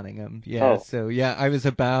in hunting them. Yeah, Oh. so yeah, I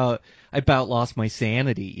about lost my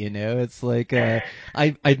sanity, It's like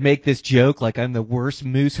I'd make this joke like I'm the worst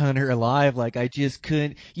moose hunter alive. Like, I just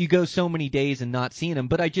couldn't. You go so many days and not seeing them,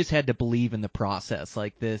 but I just had to believe in the process,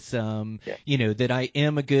 like this Yeah. that I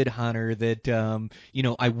am a good hunter, that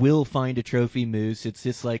I will find a trophy moose. It's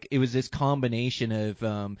just like it was this combination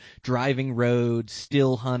of driving roads,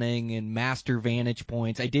 still hunting, and master vantage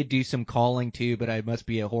points. I did do some calling too, but I must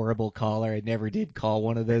be a horrible caller. I never did call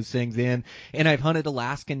one of those things in. And I've hunted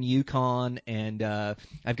Alaskan Yukon, and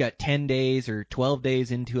I've got 10 days or 12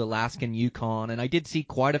 days into Alaskan Yukon, and I did see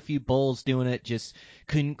quite a few bulls doing it, just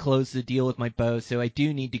couldn't close the deal with my bow. So I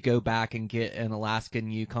do need to go back and get an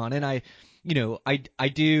Alaskan Yukon. And I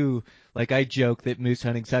do, like, I joke that moose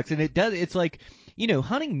hunting sucks, and it's like,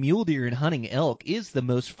 hunting mule deer and hunting elk is the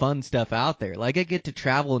most fun stuff out there. Like, I get to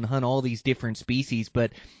travel and hunt all these different species,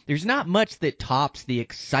 but there's not much that tops the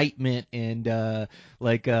excitement and of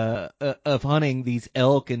hunting these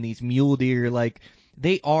elk and these mule deer. Like,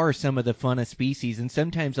 they are some of the funnest species, and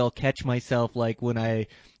sometimes I'll catch myself like when I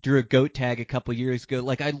drew a goat tag a couple years ago.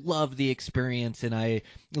 Like, I love the experience and I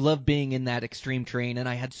love being in that extreme terrain, and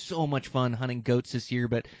I had so much fun hunting goats this year,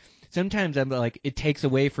 but sometimes I'm like, it takes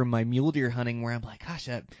away from my mule deer hunting where I'm like, gosh,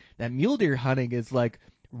 that mule deer hunting is like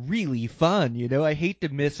really fun. I hate to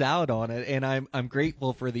miss out on it, and I'm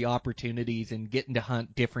grateful for the opportunities and getting to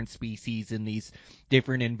hunt different species in these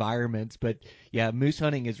different environments. But yeah, moose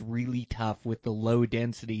hunting is really tough with the low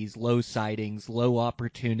densities, low sightings, low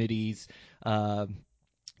opportunities.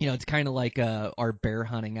 It's kind of like our bear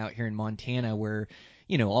hunting out here in Montana where,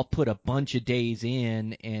 I'll put a bunch of days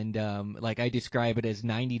in and like I describe it as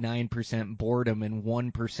 99% boredom and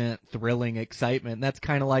 1% thrilling excitement. And that's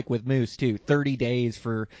kind of like with moose too. 30 days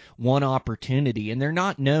for one opportunity. And they're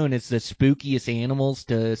not known as the spookiest animals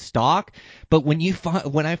to stalk, but when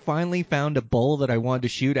I finally found a bull that I wanted to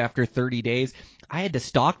shoot after 30 days, I had to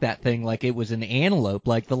stalk that thing like it was an antelope.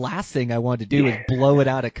 Like, the last thing I wanted to do was blow it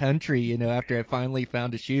out of country, after I finally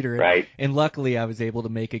found a shooter. Right. And luckily I was able to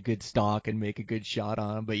make a good stalk and make a good shot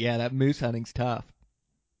on him. But yeah, that moose hunting's tough.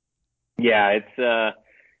 Yeah,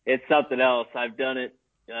 it's something else. I've done it.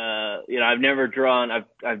 I've drawn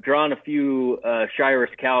a few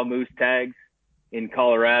Shiras cow moose tags in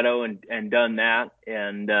Colorado and done that.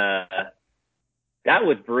 And that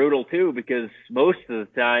was brutal too, because most of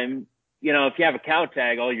the time, if you have a cow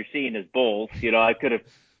tag, all you're seeing is bulls. I could have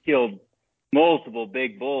killed multiple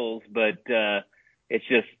big bulls, but it's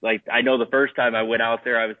just like, I know the first time I went out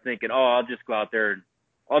there, I was thinking, oh, I'll just go out there and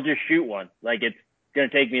I'll just shoot one. Like, it's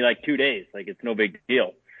going to take me like 2 days. Like, it's no big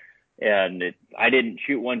deal. And I didn't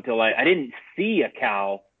shoot one till I didn't see a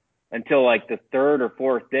cow until like the third or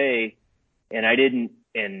fourth day. And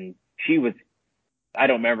she was, I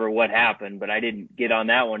don't remember what happened, but I didn't get on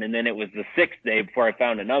that one. And then it was the sixth day before I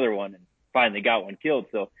found another one and finally got one killed.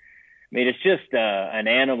 So, I mean, it's just an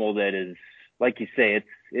animal that is, like you say,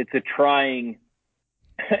 it's a trying,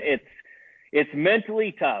 it's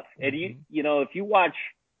mentally tough. And if you watch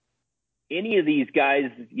any of these guys,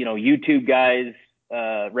 YouTube guys,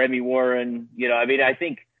 Remy Warren, I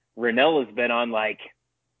think Renella's been on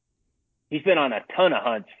he's been on a ton of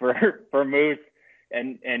hunts for moose,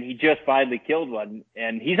 and he just finally killed one,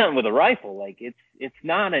 and he's hunting with a rifle. Like, it's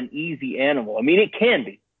not an easy animal. I mean, it can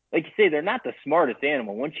be. Like you say, they're not the smartest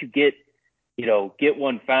animal. Once you get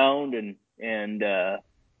one found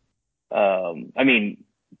I mean,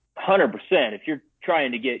 100%, if you're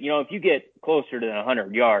trying to get, if you get closer to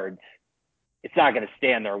 100 yards, it's not going to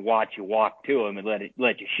stand there and watch you walk to him and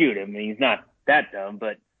let you shoot him. I mean, he's not that dumb,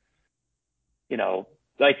 but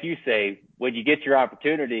like you say, when you get your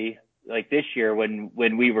opportunity, like this year when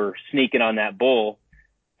we were sneaking on that bull,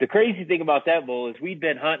 the crazy thing about that bull is we'd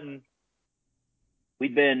been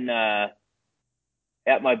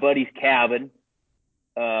at my buddy's cabin.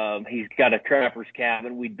 He's got a trapper's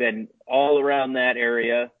cabin. We'd been all around that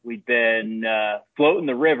area. We'd been floating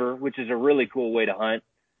the river, which is a really cool way to hunt.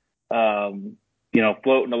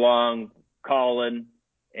 Floating along, calling,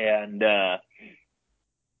 and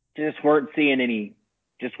just weren't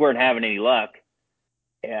having any luck.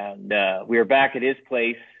 And we were back at his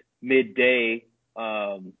place midday,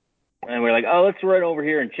 and we're like, oh, let's run over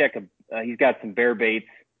here and check he's got some bear baits,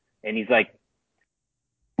 and he's like,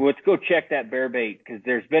 let's go check that bear bait, because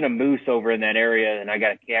there's been a moose over in that area, and I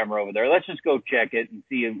got a camera over there. Let's just go check it and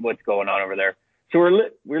see what's going on over there. So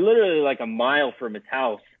we're literally like a mile from his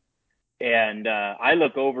house, and I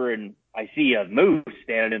look over and I see a moose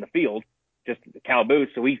standing in the field, just a cow moose.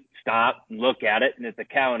 So we stop and look at it, and it's a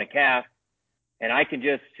cow and a calf, and I can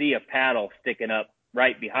just see a paddle sticking up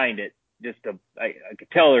right behind it. I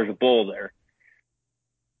could tell there's a bull there.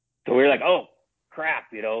 So we were like, oh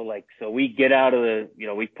crap, so we get out of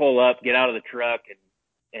we pull up, get out of the truck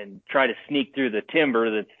and try to sneak through the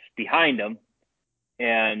timber that's behind them.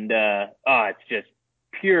 And, it's just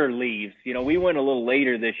pure leaves. We went a little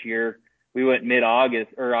later this year. We went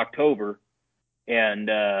mid-August or October, and,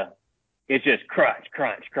 it's just crunch,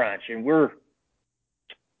 crunch, crunch. And we're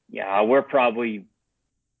probably,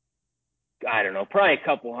 I don't know, probably a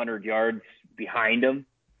couple 100 yards behind them.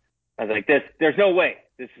 I was like, there's no way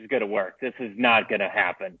this is going to work. This is not going to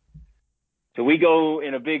happen. So we go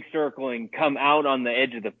in a big circle and come out on the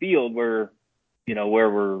edge of the field where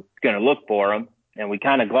we're going to look for them. And we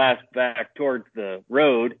kind of glass back towards the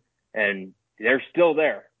road, and they're still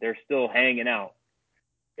there. They're still hanging out.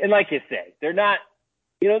 And like you say, they're not,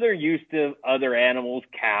 they're used to other animals,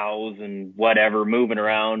 cows and whatever, moving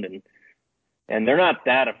around, and they're not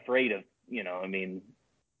that afraid of,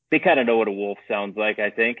 they kind of know what a wolf sounds like, I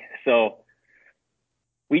think. So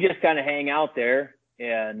we just kind of hang out there,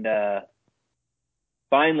 and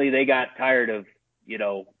finally they got tired of,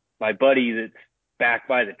 my buddy that's back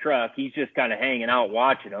by the truck, he's just kind of hanging out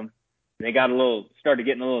watching them. They started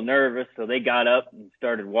getting a little nervous, so they got up and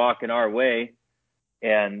started walking our way.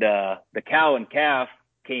 And the cow and calf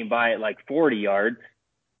came by at like 40 yards.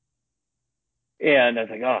 And I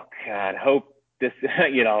was like, oh, God, hope this,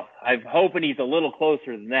 I'm hoping he's a little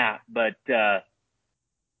closer than that. But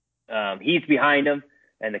he's behind him,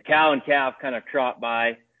 and the cow and calf kind of trot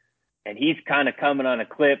by, and he's kind of coming on a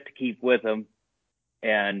clip to keep with him.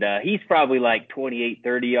 And he's probably like 28,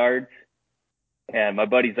 30 yards. And my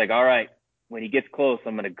buddy's like, all right, when he gets close,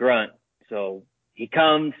 I'm going to grunt. So he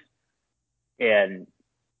comes, and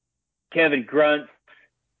Kevin grunts,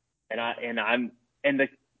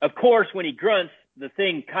 of course, when he grunts, the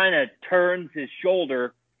thing kind of turns his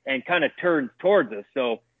shoulder and kind of turns towards us.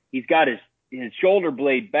 So he's got his shoulder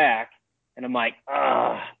blade back, and I'm like,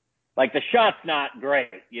 like the shot's not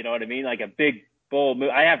great. You know what I mean? Like a big bull move.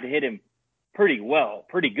 I have to hit him pretty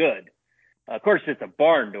good. Of course, it's a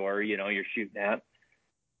barn door, you're shooting at.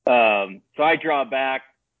 So I draw back,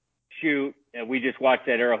 shoot, and we just watch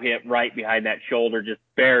that arrow hit right behind that shoulder, just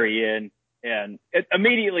bury in. And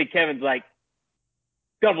immediately Kevin's like,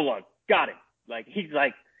 double lung, got him. Like, he's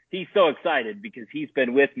so excited because he's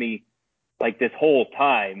been with me like this whole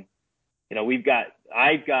time.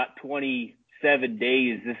 I've got 27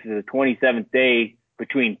 days. This is the 27th day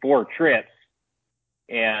between 4 trips.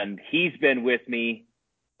 And he's been with me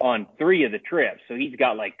on 3 of the trips. So he's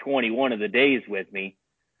got like 21 of the days with me.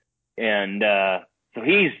 And so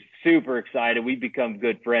he's super excited. We've become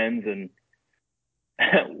good friends, and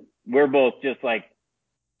we're both just like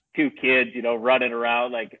 2 kids, running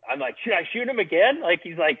around. Like, I'm like, should I shoot him again? Like,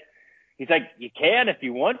 he's like, you can if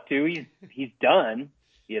you want to. He's done.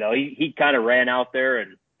 He kind of ran out there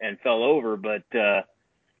and fell over, but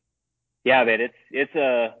yeah, man,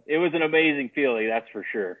 it was an amazing feeling, that's for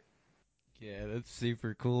sure. Yeah, that's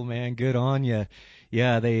super cool, man. Good on you.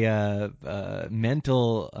 Yeah, they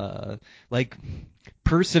mental like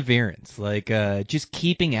perseverance, like just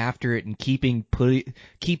keeping after it and keep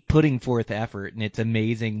putting forth effort, and it's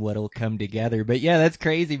amazing what'll come together. But yeah, that's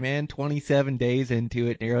crazy, man. 27 days into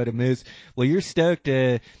it, arrow to moose. Well, you're stoked.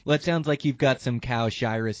 Well, it sounds like you've got some cow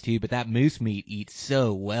shiras too, but that moose meat eats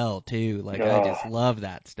so well too. Like, I just love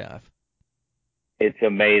that stuff. It's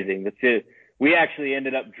amazing. That's it. We actually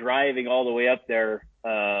ended up driving all the way up there.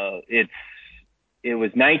 It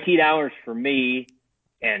was 19 hours for me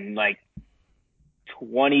and like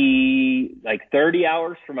 30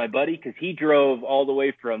 hours for my buddy, because he drove all the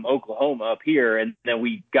way from Oklahoma up here, and then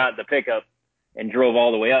we got the pickup and drove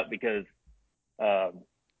all the way up because,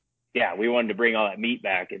 we wanted to bring all that meat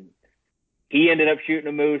back. And he ended up shooting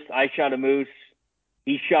a moose. I shot a moose.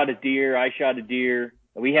 He shot a deer. I shot a deer.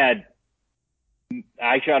 I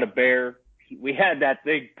shot a bear. We had that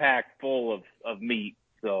big pack full of meat.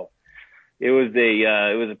 So it was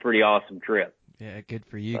a pretty awesome trip. Yeah, good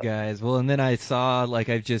for you guys. Well, and then I saw, like,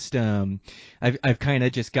 I've kind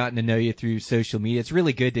of just gotten to know you through social media. It's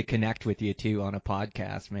really good to connect with you too on a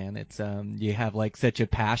podcast, man. It's you have like such a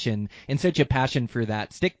passion for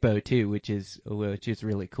that stick bow too, which is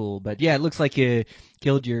really cool. But yeah, it looks like you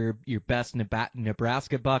killed your best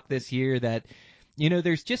Nebraska buck this year. That,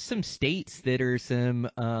 there's just some states that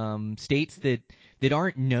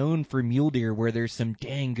aren't known for mule deer, where there's some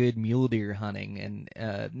dang good mule deer hunting. And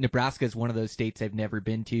Nebraska is one of those states I've never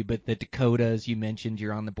been to, but the Dakotas, you mentioned,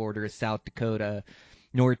 you're on the border of South Dakota,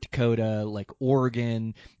 North Dakota, like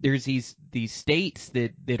Oregon. There's these states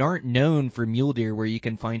that aren't known for mule deer, where you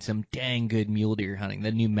can find some dang good mule deer hunting.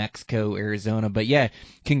 The New Mexico, Arizona. But yeah,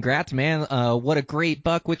 congrats, man. What a great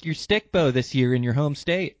buck with your stick bow this year in your home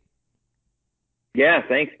state. Yeah,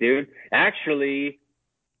 thanks, dude. Actually,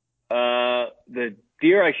 the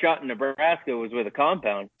deer I shot in Nebraska was with a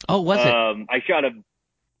compound. Oh, was it? I shot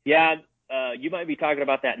you might be talking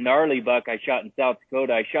about that gnarly buck I shot in South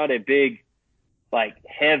Dakota. I shot a big, like,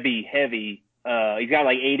 heavy, he's got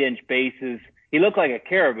like 8-inch bases. He looked like a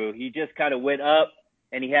caribou. He just kind of went up,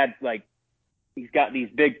 and he's got these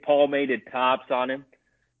big palmated tops on him.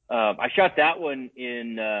 I shot that one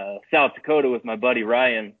in South Dakota with my buddy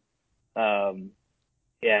Ryan.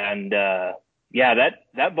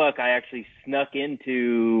 That buck I actually snuck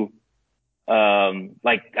into,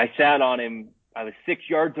 I sat on him. I was 6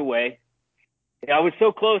 yards away. I was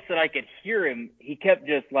so close that I could hear him. He kept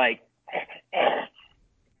just like,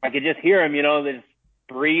 I could just hear him, just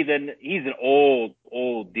breathing. He's an old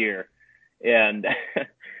deer. And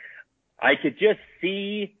I could just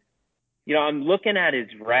see, I'm looking at his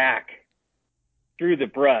rack through the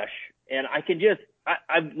brush, and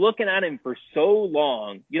I'm looking at him for so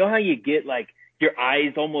long. You know how you get, like, your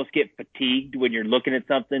eyes almost get fatigued when you're looking at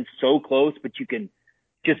something so close, but you can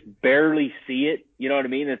just barely see it. You know what I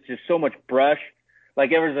mean? It's just so much brush. Like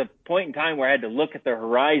there was a point in time where I had to look at the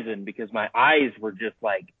horizon because my eyes were just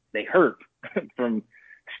like, they hurt from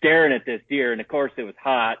staring at this deer. And of course it was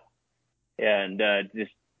hot and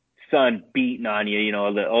just sun beating on you. You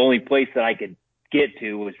know, the only place that I could get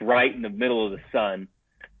to was right in the middle of the sun.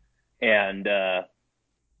 And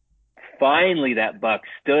finally that buck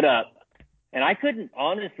stood up, and I couldn't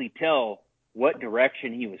honestly tell what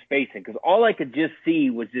direction he was facing because all I could just see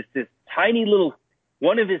was just this tiny little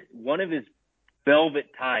one of his velvet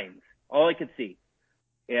tines. All I could see.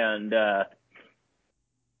 And so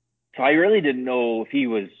I really didn't know if he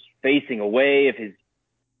was facing away, if his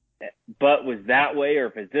butt was that way or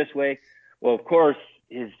if it's this way. Well, of course,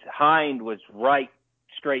 his hind was right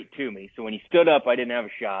straight to me. So when he stood up, I didn't have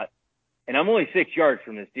a shot. And I'm only 6 yards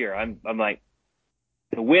from this deer. I'm like,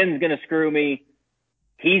 the wind's going to screw me.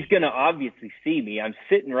 He's going to obviously see me. I'm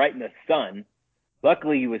sitting right in the sun.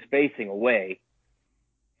 Luckily, he was facing away.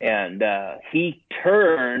 And he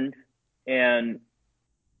turned and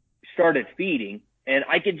started feeding. And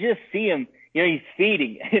I could just see him, you know, he's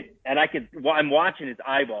feeding. And I'm watching his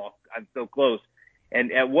eyeball. I'm so close.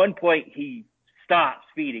 And at one point, he stops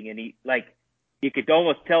feeding. And he, like, you could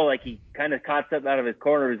almost tell, like, he kind of caught something out of his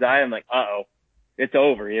corner of his eye. I'm like, uh-oh, it's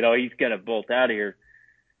over. You know, he's going to bolt out of here.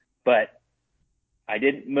 But I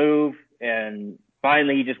didn't move. And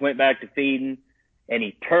finally, he just went back to feeding. And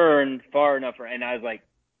he turned far enough. And I was like,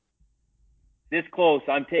 this close,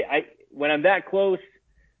 when I'm that close,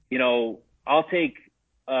 you know, I'll take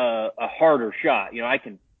a harder shot. You know, I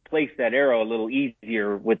can place that arrow a little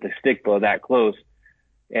easier with the stick bow that close.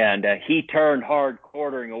 And he turned hard,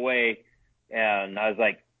 quartering away, and I was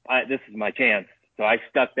like, this is my chance. So I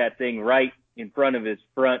stuck that thing right in front of his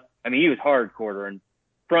front. I mean, he was hard quartering,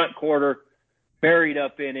 front quarter, buried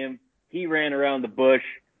up in him. He ran around the bush.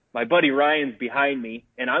 My buddy Ryan's behind me,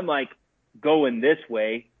 and I'm like going this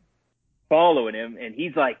way, following him, and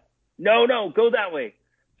he's like, no, go that way.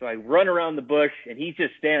 So I run around the bush, and he's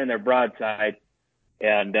just standing there broadside.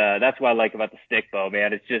 And that's what I like about the stick bow,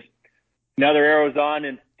 man. It's just another arrow's on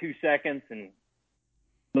in 2 seconds and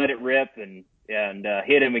let it rip and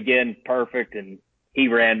hit him again, perfect. And he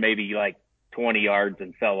ran maybe like 20 yards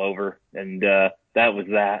and fell over. And that was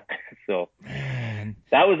that. So Man.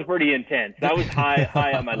 That was pretty intense. That was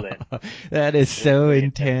high on my list. That is so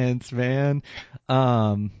intense, man.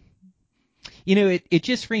 You know, it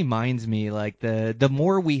just reminds me, like, the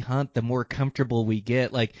more we hunt, the more comfortable we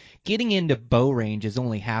get. Like, getting into bow range is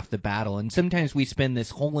only half the battle, and sometimes we spend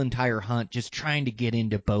this whole entire hunt just trying to get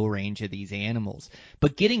into bow range of these animals.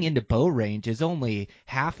 But getting into bow range is only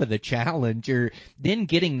half of the challenge, or then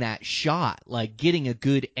getting that shot, like getting a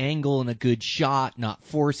good angle and a good shot, not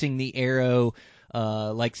forcing the arrow,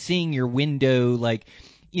 like seeing your window, like,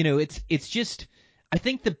 you know, it's just... I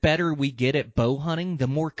think the better we get at bow hunting, the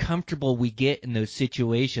more comfortable we get in those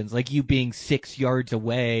situations, like you being 6 yards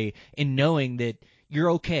away and knowing that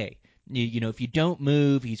you're okay. You know, if you don't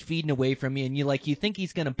move, he's feeding away from you, and you think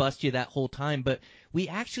he's going to bust you that whole time, but we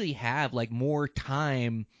actually have like more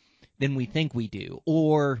time than we think we do.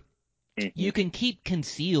 Or you can keep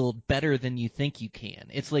concealed better than you think you can.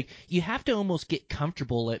 It's like you have to almost get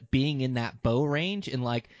comfortable at being in that bow range and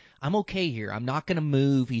like, I'm okay here. I'm not going to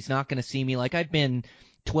move. He's not going to see me. Like I've been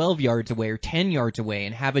 12 yards away or 10 yards away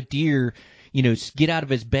and have a deer, you know, get out of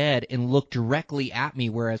his bed and look directly at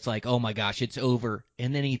me where it's like, oh my gosh, it's over.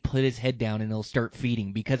 And then he put his head down and he'll start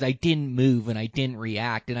feeding because I didn't move and I didn't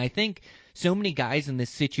react. And I think so many guys in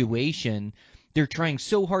this situation, they're trying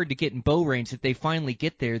so hard to get in bow range that they finally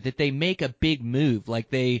get there that they make a big move. Like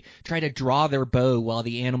they try to draw their bow while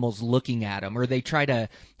the animal's looking at them, or they try to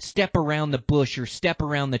step around the bush or step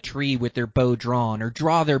around the tree with their bow drawn, or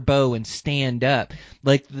draw their bow and stand up.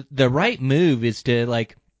 Like the right move is to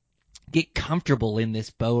like get comfortable in this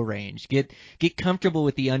bow range. Get comfortable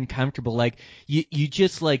with the uncomfortable. Like you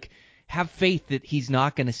just like have faith that he's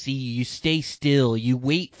not going to see you. You stay still. You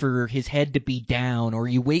wait for his head to be down, or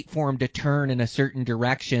you wait for him to turn in a certain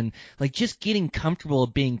direction. Like just getting comfortable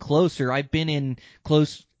of being closer. I've been in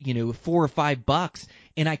close, you know, 4 or 5 bucks,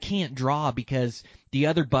 and I can't draw because the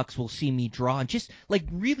other bucks will see me draw. And just like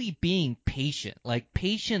really being patient. Like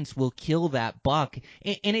patience will kill that buck,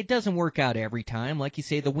 and it doesn't work out every time. Like you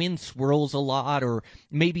say, the wind swirls a lot, or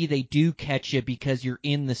maybe they do catch you because you're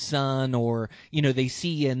in the sun, or you know they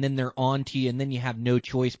see you and then they're on to you, and then you have no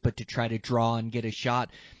choice but to try to draw and get a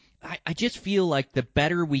shot. I just feel like the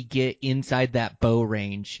better we get inside that bow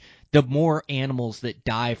range, the more animals that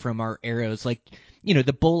die from our arrows. Like, you know,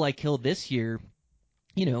 the bull I killed this year,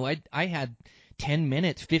 you know, I had 10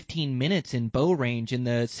 minutes, 15 minutes in bow range, and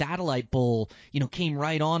the satellite bull, came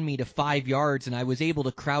right on me to 5 yards, and I was able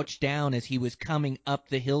to crouch down as he was coming up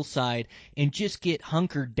the hillside and just get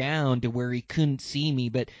hunkered down to where he couldn't see me.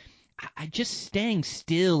 But I just staying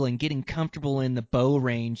still and getting comfortable in the bow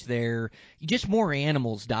range there, just more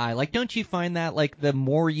animals die. Like, don't you find that, like, the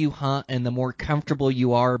more you hunt and the more comfortable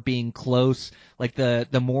you are being close, like, the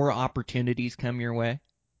more opportunities come your way?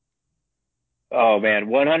 Oh man,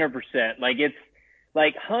 100%. Like it's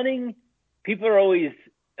like hunting.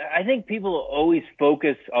 I think people always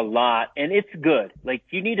focus a lot, and it's good. Like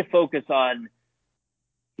you need to focus on,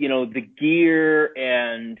 the gear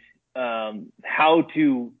and how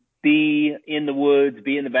to be in the woods,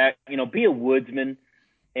 be in the back, be a woodsman,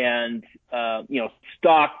 and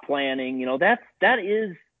stock planning. That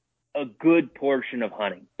is a good portion of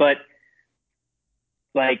hunting. But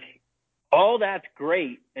like all that's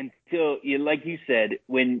great until like you said,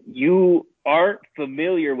 when you aren't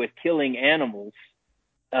familiar with killing animals,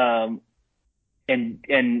 and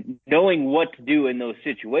knowing what to do in those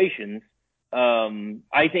situations.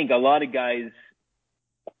 I think a lot of guys,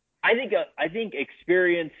 I think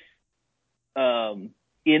experience,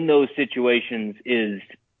 in those situations is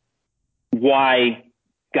why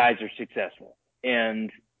guys are successful. And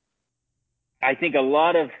I think a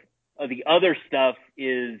lot of the other stuff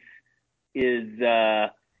is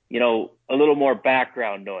a little more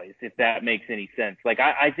background noise, if that makes any sense. Like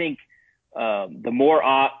I think the more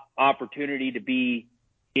opportunity to be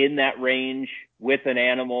in that range with an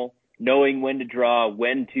animal, knowing when to draw,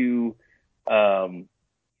 when to, I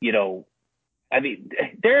mean,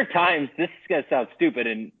 there are times, this is going to sound stupid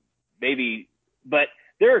and but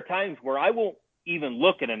there are times where I won't even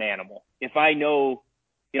look at an animal. If I know,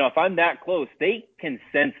 if I'm that close, they can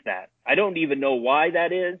sense that. I don't even know why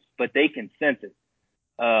that is, but they can sense it.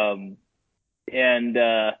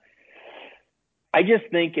 I just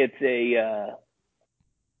think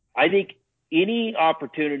I think any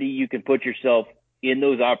opportunity you can put yourself in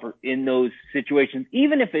those situations,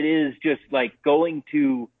 even if it is just like going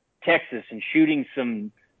to Texas and shooting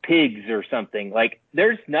some pigs or something, like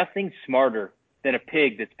there's nothing smarter than a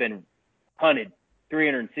pig that's been hunted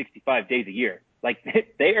 365 days a year. Like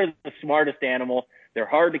they are the smartest animal. They're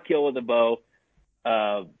hard to kill with a bow.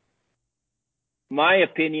 My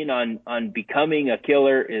opinion on becoming a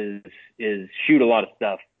killer is shoot a lot of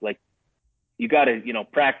stuff. Like you got to,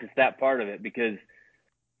 practice that part of it, because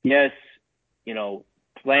yes,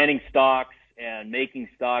 planning stocks and making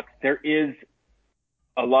stocks, there is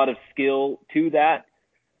a lot of skill to that.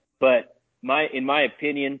 But in my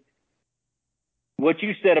opinion, what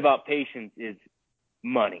you said about patience is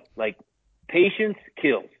money. Like patience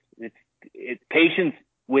kills. It's patience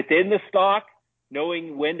within the stock,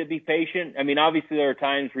 knowing when to be patient. I mean, obviously there are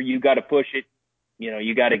times where you got to push it,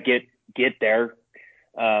 you got to get there.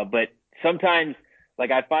 But sometimes,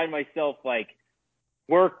 like I find myself like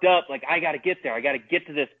worked up, like I got to get there. I got to get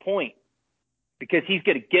to this point because he's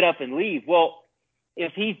going to get up and leave. Well,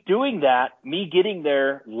 if he's doing that, me getting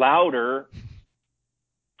there louder,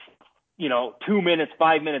 2 minutes,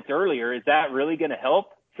 5 minutes earlier, is that really going to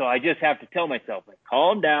help? So I just have to tell myself, like,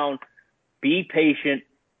 calm down, be patient,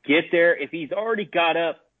 get there. If he's already got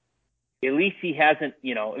up, at least he hasn't,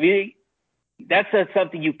 that's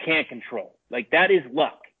something you can't control. Like that is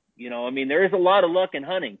luck. There is a lot of luck in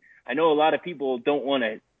hunting. I know a lot of people don't want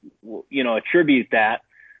to, attribute that,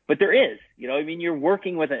 but there is, you're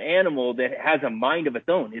working with an animal that has a mind of its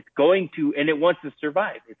own. It's going to, and it wants to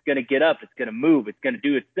survive. It's going to get up. It's going to move. It's going to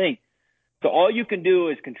do its thing. So all you can do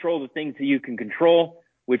is control the things that you can control,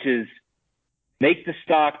 which is make the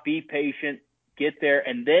stock, be patient, get there,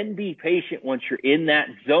 and then be patient once you're in that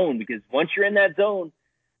zone, because once you're in that zone,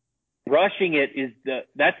 rushing it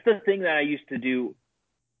that's the thing that I used to do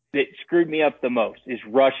that screwed me up the most, is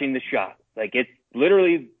rushing the shot. Like it's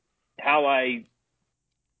literally how I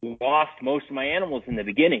lost most of my animals in the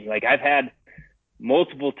beginning. Like I've had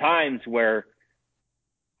multiple times where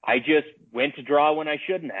I just went to draw when I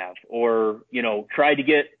shouldn't have, or, tried to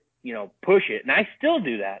get, push it. And I still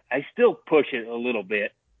do that. I still push it a little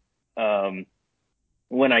bit,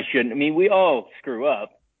 when I shouldn't. I mean, we all screw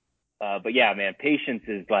up. But yeah, man, patience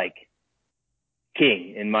is like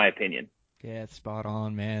king in my opinion. Yeah, it's spot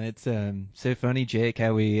on, man. It's so funny, Jake,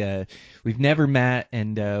 how we've never met,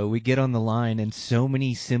 and we get on the line, and so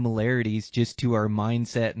many similarities just to our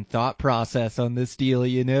mindset and thought process on this deal.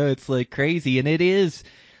 It's like crazy, and it is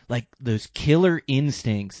like those killer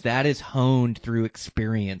instincts that is honed through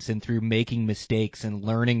experience and through making mistakes and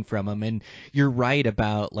learning from them. And you're right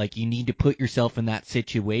about, like, you need to put yourself in that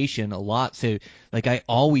situation a lot. So like I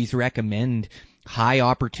always recommend high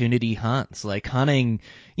opportunity hunts, like hunting,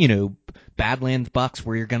 badlands bucks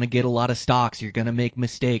where you're going to get a lot of stalks, you're going to make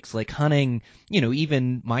mistakes, like hunting,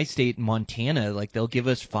 even my state, Montana, like they'll give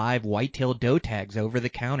us 5 whitetail doe tags over the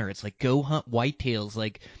counter. It's like, go hunt whitetails,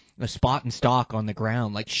 like a spot and stalk on the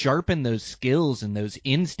ground, like sharpen those skills and those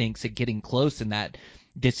instincts at getting close in that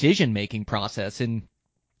decision making process. And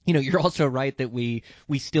you're also right that we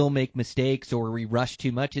still make mistakes or we rush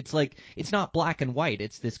too much. It's like it's not black and white.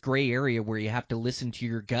 It's this gray area where you have to listen to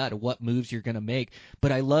your gut, what moves you're going to make.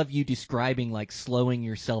 But I love you describing like slowing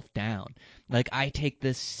yourself down. Like I take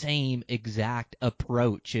the same exact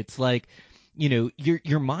approach. It's like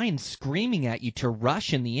your mind's screaming at you to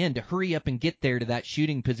rush in the end, to hurry up and get there to that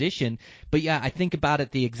shooting position. But yeah, I think about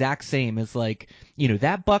it the exact same as like,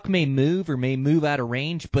 that buck may move or may move out of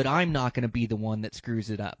range, but I'm not going to be the one that screws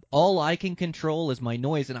it up. All I can control is my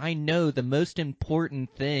noise, and I know the most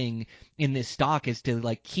important thing in this stock is to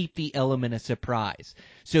like keep the element of surprise.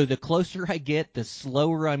 So the closer I get, the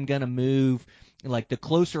slower I'm going to move. Like the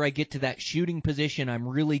closer I get to that shooting position, I'm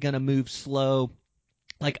really going to move slow.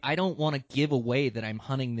 Like I don't want to give away that I'm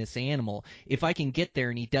hunting this animal. If I can get there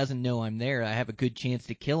and he doesn't know I'm there, I have a good chance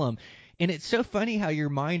to kill him. And it's so funny how your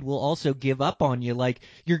mind will also give up on you. Like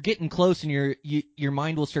you're getting close and your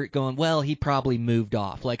mind will start going, well, he probably moved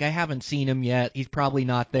off. Like I haven't seen him yet. He's probably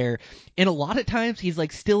not there. And a lot of times he's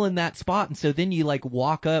like still in that spot. And so then you like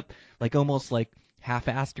walk up like almost like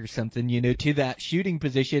half-assed or something, to that shooting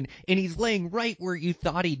position, and he's laying right where you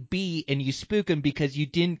thought he'd be, and you spook him because you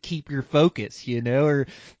didn't keep your focus, or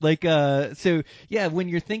like, so yeah, when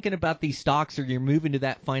you're thinking about these stocks or you're moving to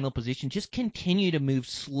that final position, just continue to move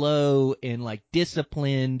slow and like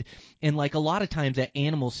disciplined, and like a lot of times that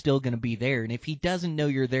animal's still going to be there, and if he doesn't know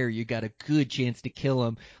you're there, you got a good chance to kill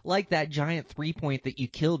him, like that giant 3-point that you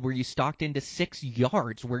killed where you stalked into 6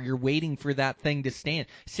 yards where you're waiting for that thing to stand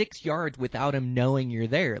 6 yards without him knowing you're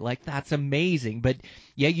there. Like that's amazing. But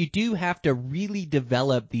yeah, you do have to really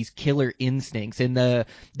develop these killer instincts, and the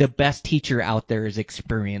best teacher out there is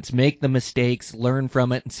experience. Make the mistakes, learn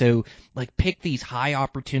from it. And so like pick these high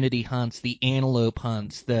opportunity hunts, the antelope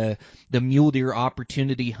hunts, the mule deer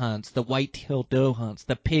opportunity hunts, the white-tailed doe hunts,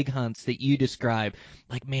 the pig hunts that you describe.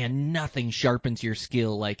 Like man, nothing sharpens your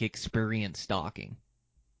skill like experience stalking.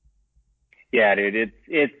 Yeah, dude,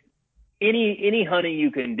 it's any hunting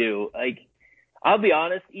you can do. Like I'll be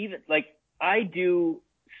honest, even like I do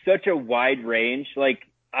such a wide range. Like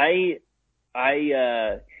one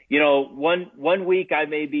week I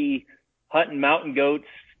may be hunting mountain goats,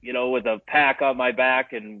 with a pack on my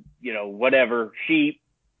back and, whatever, sheep.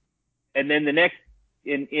 And then the next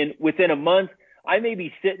within a month, I may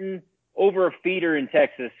be sitting over a feeder in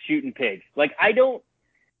Texas shooting pigs. Like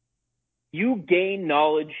you gain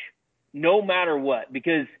knowledge no matter what,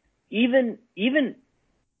 because even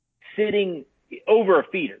sitting over a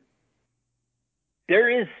feeder,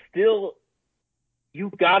 there is still, you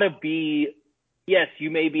gotta be, yes, you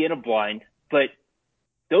may be in a blind, but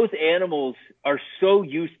those animals are so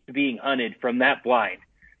used to being hunted from that blind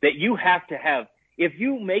that you have to have, if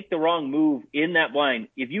you make the wrong move in that blind,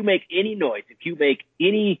 if you make any noise, if you make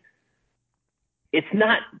any, it's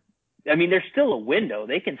not, I mean, there's still a window.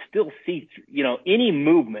 They can still see, any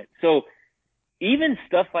movement. So even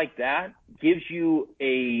stuff like that gives you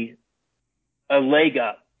a leg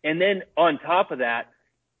up. And then on top of that,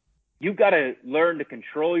 you've got to learn to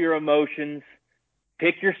control your emotions,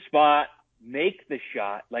 pick your spot, make the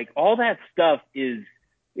shot. Like all that stuff is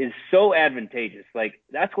so advantageous. Like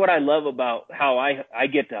that's what I love about how I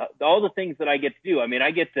get to all the things that I get to do. I mean, I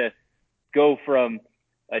get to go from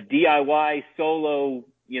a DIY solo,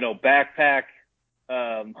 backpack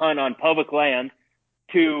hunt on public land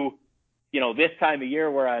to, this time of year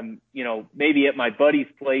where I'm, maybe at my buddy's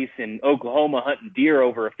place in Oklahoma hunting deer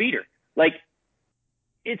over a feeder. Like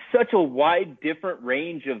it's such a wide, different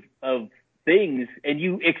range of things, and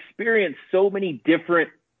you experience so many different,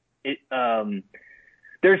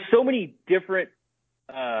 there's so many different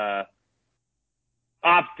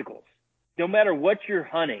obstacles. No matter what you're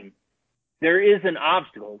hunting, there is an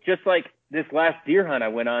obstacle. Just like this last deer hunt I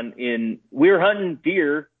went on we were hunting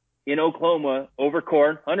deer in Oklahoma over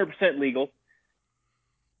corn, 100% legal.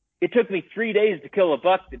 It took me 3 days to kill a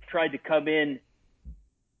buck that tried to come in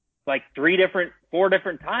like 4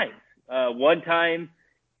 different times. One time,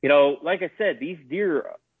 like I said, these deer,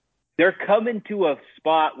 they're coming to a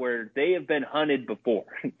spot where they have been hunted before.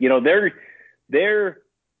 They're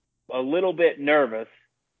a little bit nervous.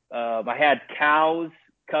 I had cows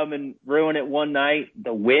come and ruin it one night.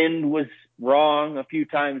 The wind was wrong a few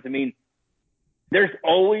times. I mean, there's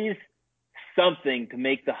always something to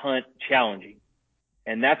make the hunt challenging.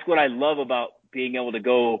 And that's what I love about being able to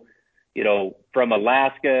go from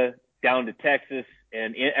Alaska down to Texas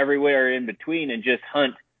and everywhere in between, and just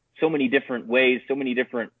hunt so many different ways, so many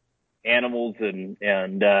different animals, and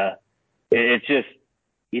it's just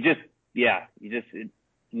you just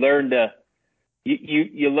learn to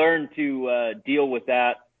you learn to deal with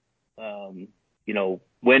that.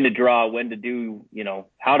 When to draw, when to do,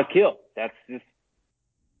 how to kill. That's just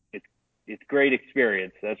it's great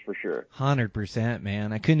experience, that's for sure. 100%,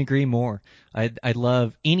 man. I couldn't agree more. I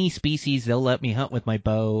love any species they'll let me hunt with my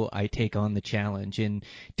bow. I take on the challenge. And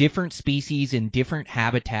different species in different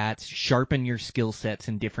habitats sharpen your skill sets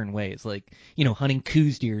in different ways. Like, hunting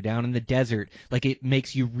coos deer down in the desert, like it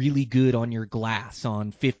makes you really good on your glass,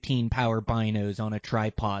 on 15 power binos on a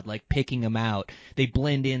tripod, like picking them out. They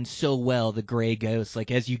blend in so well, the gray ghosts.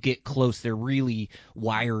 Like as you get close, they're really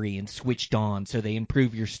wiry and switched on, so they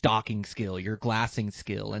improve your stalking skill, your glassing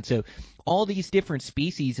skill. And so all these different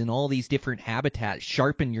species and all these different habitats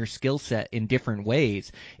sharpen your skill set in different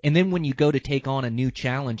ways. And then when you go to take on a new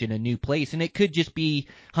challenge in a new place, and it could just be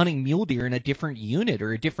hunting mule deer in a different unit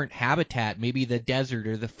or a different habitat, maybe the desert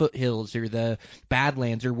or the foothills or the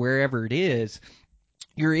badlands or wherever it is,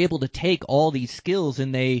 you're able to take all these skills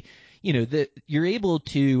and they you're able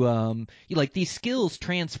to like these skills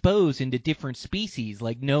transpose into different species,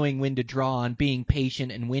 like knowing when to draw and being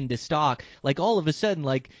patient and when to stalk. Like all of a sudden,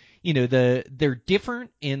 like they're different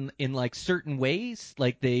in like certain ways,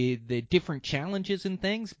 like the different challenges and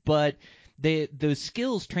things, but those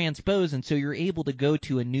skills transpose, and so you're able to go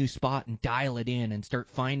to a new spot and dial it in and start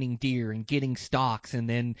finding deer and getting stalks, and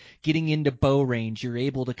then getting into bow range, you're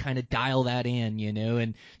able to kind of dial that in,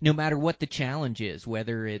 and no matter what the challenge is,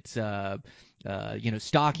 whether it's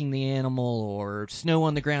stalking the animal or snow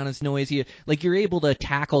on the ground is noisy, like you're able to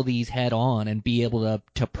tackle these head on and be able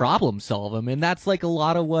to problem solve them. And that's like a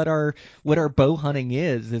lot of what our bow hunting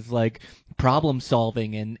is like problem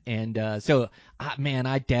solving. So man,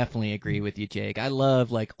 I definitely agree with you, Jake. I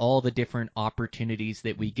love like all the different opportunities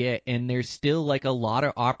that we get, and there's still like a lot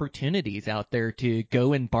of opportunities out there to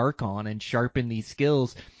go embark on and sharpen these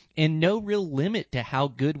skills, and no real limit to how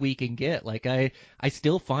good we can get. Like I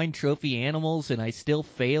still find trophy animals and I still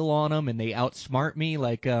fail on them and they outsmart me.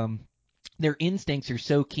 Like their instincts are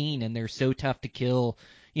so keen and they're so tough to kill,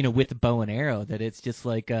 with a bow and arrow, that it's just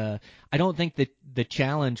like I don't think that the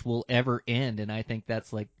challenge will ever end, and I think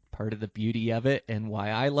that's like part of the beauty of it and why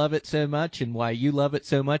I love it so much and why you love it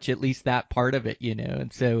so much, at least that part of it,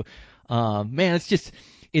 And so man,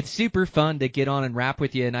 it's super fun to get on and rap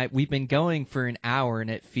with you, and we've been going for an hour and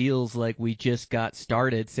it feels like we just got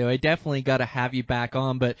started. So I definitely got to have you back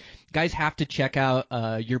on, but guys have to check out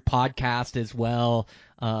your podcast as well.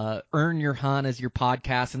 Earn Your Hunt as your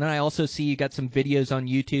podcast, and then I also see you got some videos on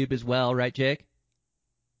YouTube as well, right, Jake?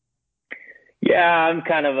 Yeah, I'm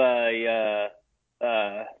kind of a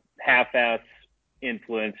half-ass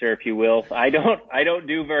influencer, if you will. I don't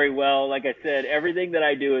do very well. Like I said, everything that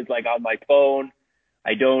I do is like on my phone.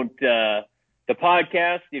 I don't the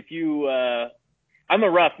podcast. I'm a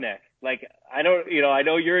roughneck. Like I don't, I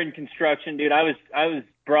know you're in construction, dude. I was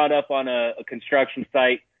brought up on a construction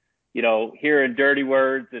site, hearing dirty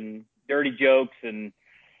words and dirty jokes, and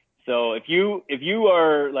so if you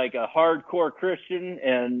are like a hardcore Christian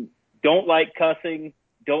and don't like cussing,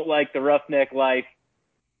 don't like the roughneck life,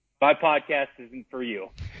 my podcast isn't for you.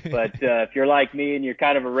 But if you're like me and you're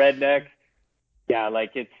kind of a redneck, yeah,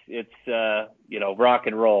 like it's rock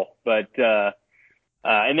and roll. But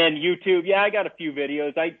and then YouTube, yeah, I got a few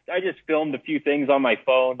videos. I just filmed a few things on my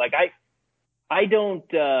phone. Like I don't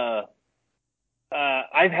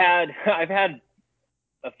I've had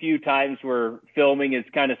a few times where filming has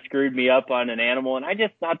kind of screwed me up on an animal, and I'm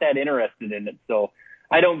just not that interested in it. So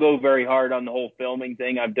I don't go very hard on the whole filming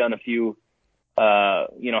thing. I've done a few,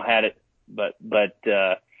 had it, but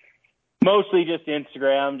mostly just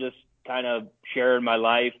Instagram, just kind of sharing my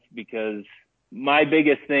life, because my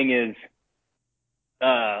biggest thing is,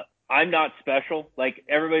 I'm not special. Like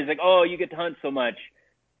everybody's like, oh, you get to hunt so much.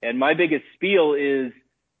 And my biggest spiel is,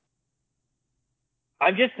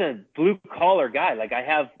 I'm just a blue collar guy. Like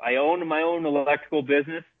I own my own electrical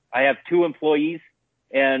business. I have 2 employees,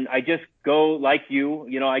 and I just go like you,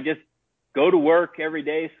 I just go to work every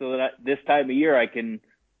day so that this time of year I can,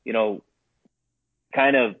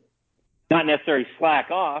 kind of not necessarily slack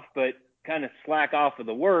off, but kind of slack off of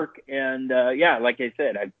the work. And, yeah, like I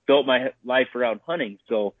said, I built my life around hunting.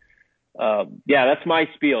 So, yeah, that's my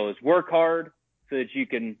spiel, is work hard so that you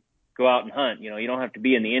can go out and hunt. You don't have to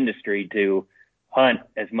be in the industry to hunt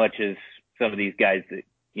as much as some of these guys that,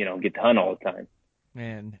 get to hunt all the time.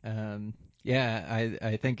 Man, yeah,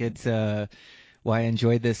 I think it's why I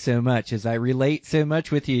enjoyed this so much is I relate so much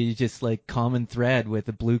with you. You just like common thread with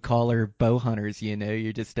the blue collar bow hunters.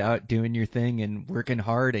 You're just out doing your thing and working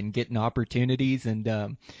hard and getting opportunities.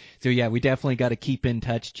 And so yeah, we definitely got to keep in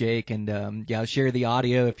touch, Jake. And yeah, I'll share the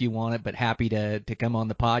audio if you want it, but happy to come on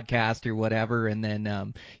the podcast or whatever. And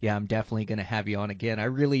then yeah, I'm definitely going to have you on again. I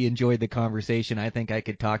really enjoyed the conversation. I think I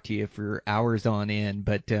could talk to you for hours on end.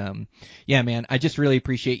 But yeah, man, I just really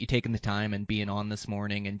appreciate you taking the time and being on this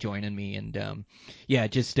morning and joining me. And yeah,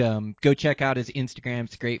 just go check out his Instagram.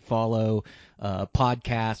 It's a great follow,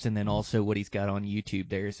 podcast, and then also what he's got on YouTube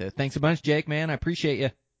there. So thanks a bunch, Jake, man. I appreciate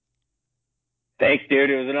you. Thanks, dude.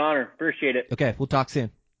 It was an honor. Appreciate it. Okay, we'll talk soon.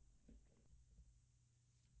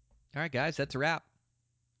 All right, guys, that's a wrap.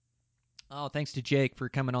 Oh, thanks to Jake for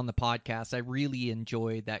coming on the podcast. I really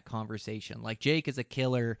enjoyed that conversation. Like, Jake is a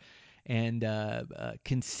killer and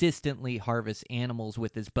consistently harvests animals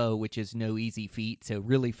with his bow, which is no easy feat. So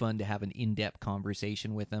really fun to have an in-depth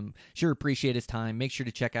conversation with him. Sure appreciate his time. Make sure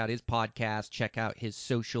to check out his podcast, check out his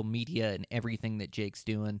social media and everything that Jake's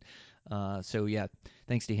doing. So yeah,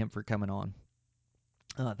 thanks to him for coming on.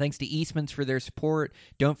 Thanks to Eastman's for their support.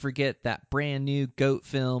 Don't forget that brand new goat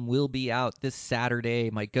film will be out this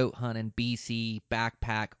Saturday. My goat hunt in BC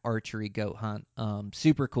backpack archery goat hunt.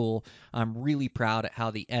 Super cool. I'm really proud at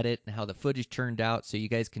how the edit and how the footage turned out. So you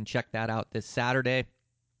guys can check that out this Saturday.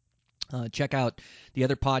 Check out the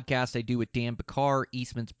other podcast I do with Dan Picard,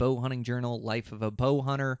 Eastman's Bow Hunting Journal, Life of a Bow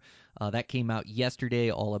Hunter. That came out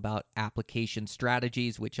yesterday, all about application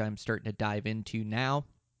strategies, which I'm starting to dive into now.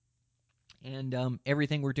 And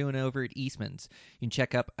everything we're doing over at Eastman's. You can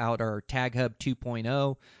check out our Tag Hub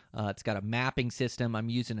 2.0. It's got a mapping system. I'm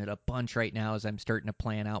using it a bunch right now as I'm starting to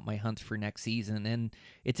plan out my hunts for next season. And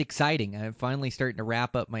it's exciting. I'm finally starting to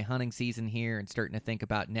wrap up my hunting season here and starting to think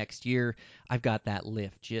about next year. I've got that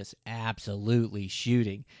lift just absolutely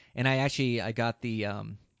shooting. And I got the,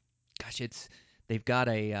 they've got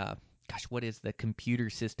a, what is the computer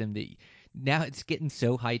system that now it's getting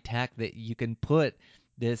so high tech that you can put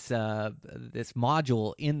this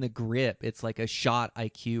module in the grip. It's like a shot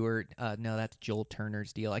IQ or no, that's Joel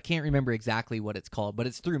Turner's deal. I can't remember exactly what it's called, but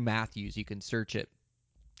it's through Matthews. You can search it.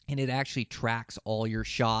 And it actually tracks all your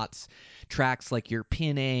shots, tracks like your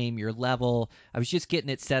pin aim, your level. I was just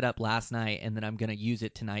getting it set up last night, and then I'm going to use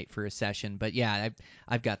it tonight for a session. But yeah,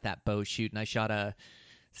 I've got that bow shoot, and I shot I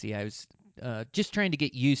was just trying to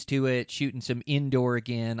get used to it, shooting some indoor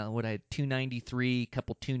again. I had 293,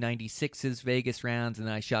 couple 296s Vegas rounds, and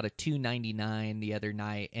then I shot a 299 the other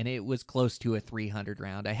night, and it was close to a 300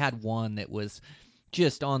 round. I had one that was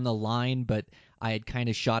just on the line, but I had kind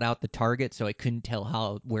of shot out the target, so I couldn't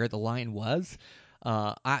tell where the line was.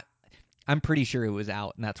 I'm pretty sure it was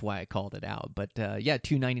out, and that's why I called it out. But yeah,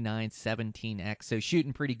 299, 17x, so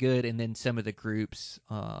shooting pretty good. And then some of the groups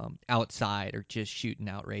outside are just shooting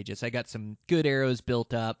outrageous. I got some good arrows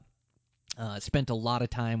built up. Spent a lot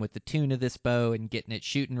of time with the tune of this bow and getting it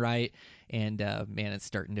shooting right, and man, it's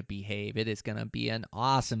starting to behave. It is going to be an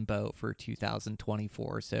awesome bow for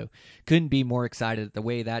 2024. So couldn't be more excited at the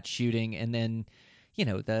way that's shooting. And then,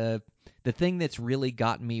 the thing that's really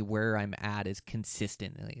gotten me where I'm at is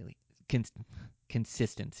consistency,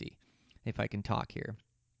 if I can talk here.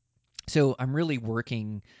 So I'm really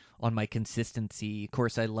working on my consistency. Of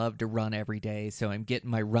course, I love to run every day, so I'm getting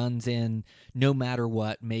my runs in no matter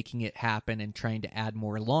what, making it happen and trying to add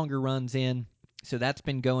more longer runs in. So that's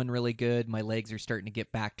been going really good. My legs are starting to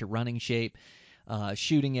get back to running shape.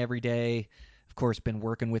 Shooting every day. Of course, been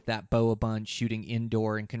working with that bow a bunch, shooting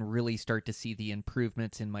indoor, and can really start to see the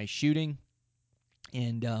improvements in my shooting.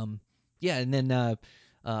 And yeah, and then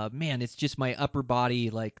man, it's just my upper body,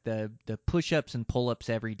 like the push-ups and pull-ups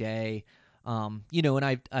every day.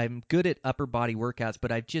 And I'm good at upper body workouts,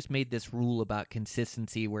 but I've just made this rule about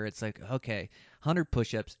consistency where it's like, okay, 100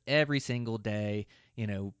 push-ups every single day,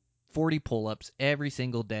 40 pull-ups every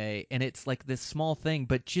single day, and it's like this small thing,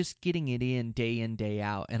 but just getting it in, day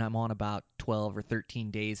out, and I'm on about 12 or 13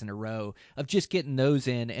 days in a row of just getting those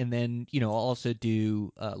in, and then, I'll also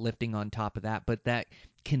do lifting on top of that, but that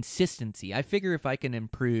consistency, I figure if I can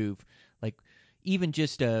improve, like, even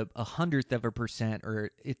just a 100th of a% or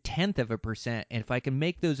a 10th of a%, and if I can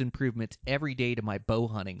make those improvements every day to my bow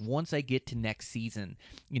hunting, once I get to next season,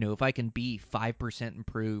 if I can be 5%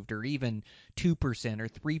 improved or even 2% or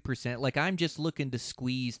 3%, like I'm just looking to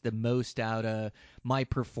squeeze the most out of my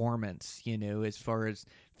performance, as far as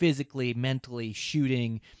physically, mentally,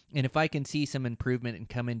 shooting. And if I can see some improvement and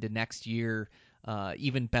come into next year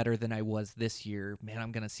even better than I was this year, man,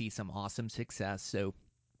 I'm going to see some awesome success. So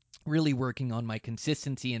really working on my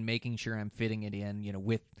consistency and making sure I'm fitting it in,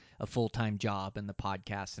 with a full-time job and the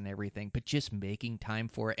podcast and everything, but just making time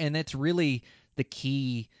for it. And it's really the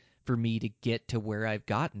key for me to get to where I've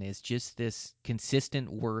gotten is just this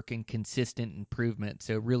consistent work and consistent improvement.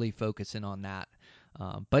 So really focusing on that.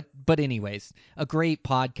 But anyways, a great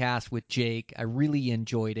podcast with Jake. I really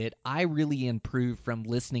enjoyed it. I really improved from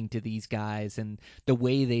listening to these guys and the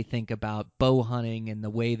way they think about bow hunting and the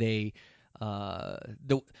way they uh,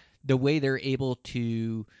 the the way they're able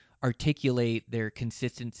to articulate their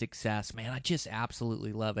consistent success. Man, I just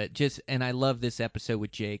absolutely love it. And I love this episode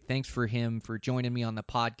with Jake. Thanks for him for joining me on the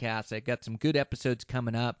podcast. I got some good episodes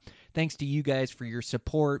coming up. Thanks to you guys for your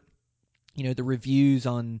support. The reviews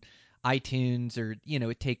on iTunes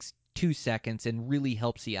it takes 2 seconds and really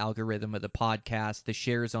helps the algorithm of the podcast, the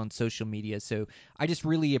shares on social media. So I just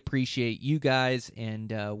really appreciate you guys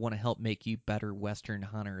and want to help make you better Western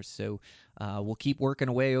hunters. So we'll keep working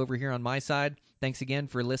away over here on my side. Thanks again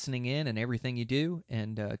for listening in and everything you do,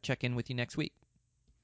 and check in with you next week.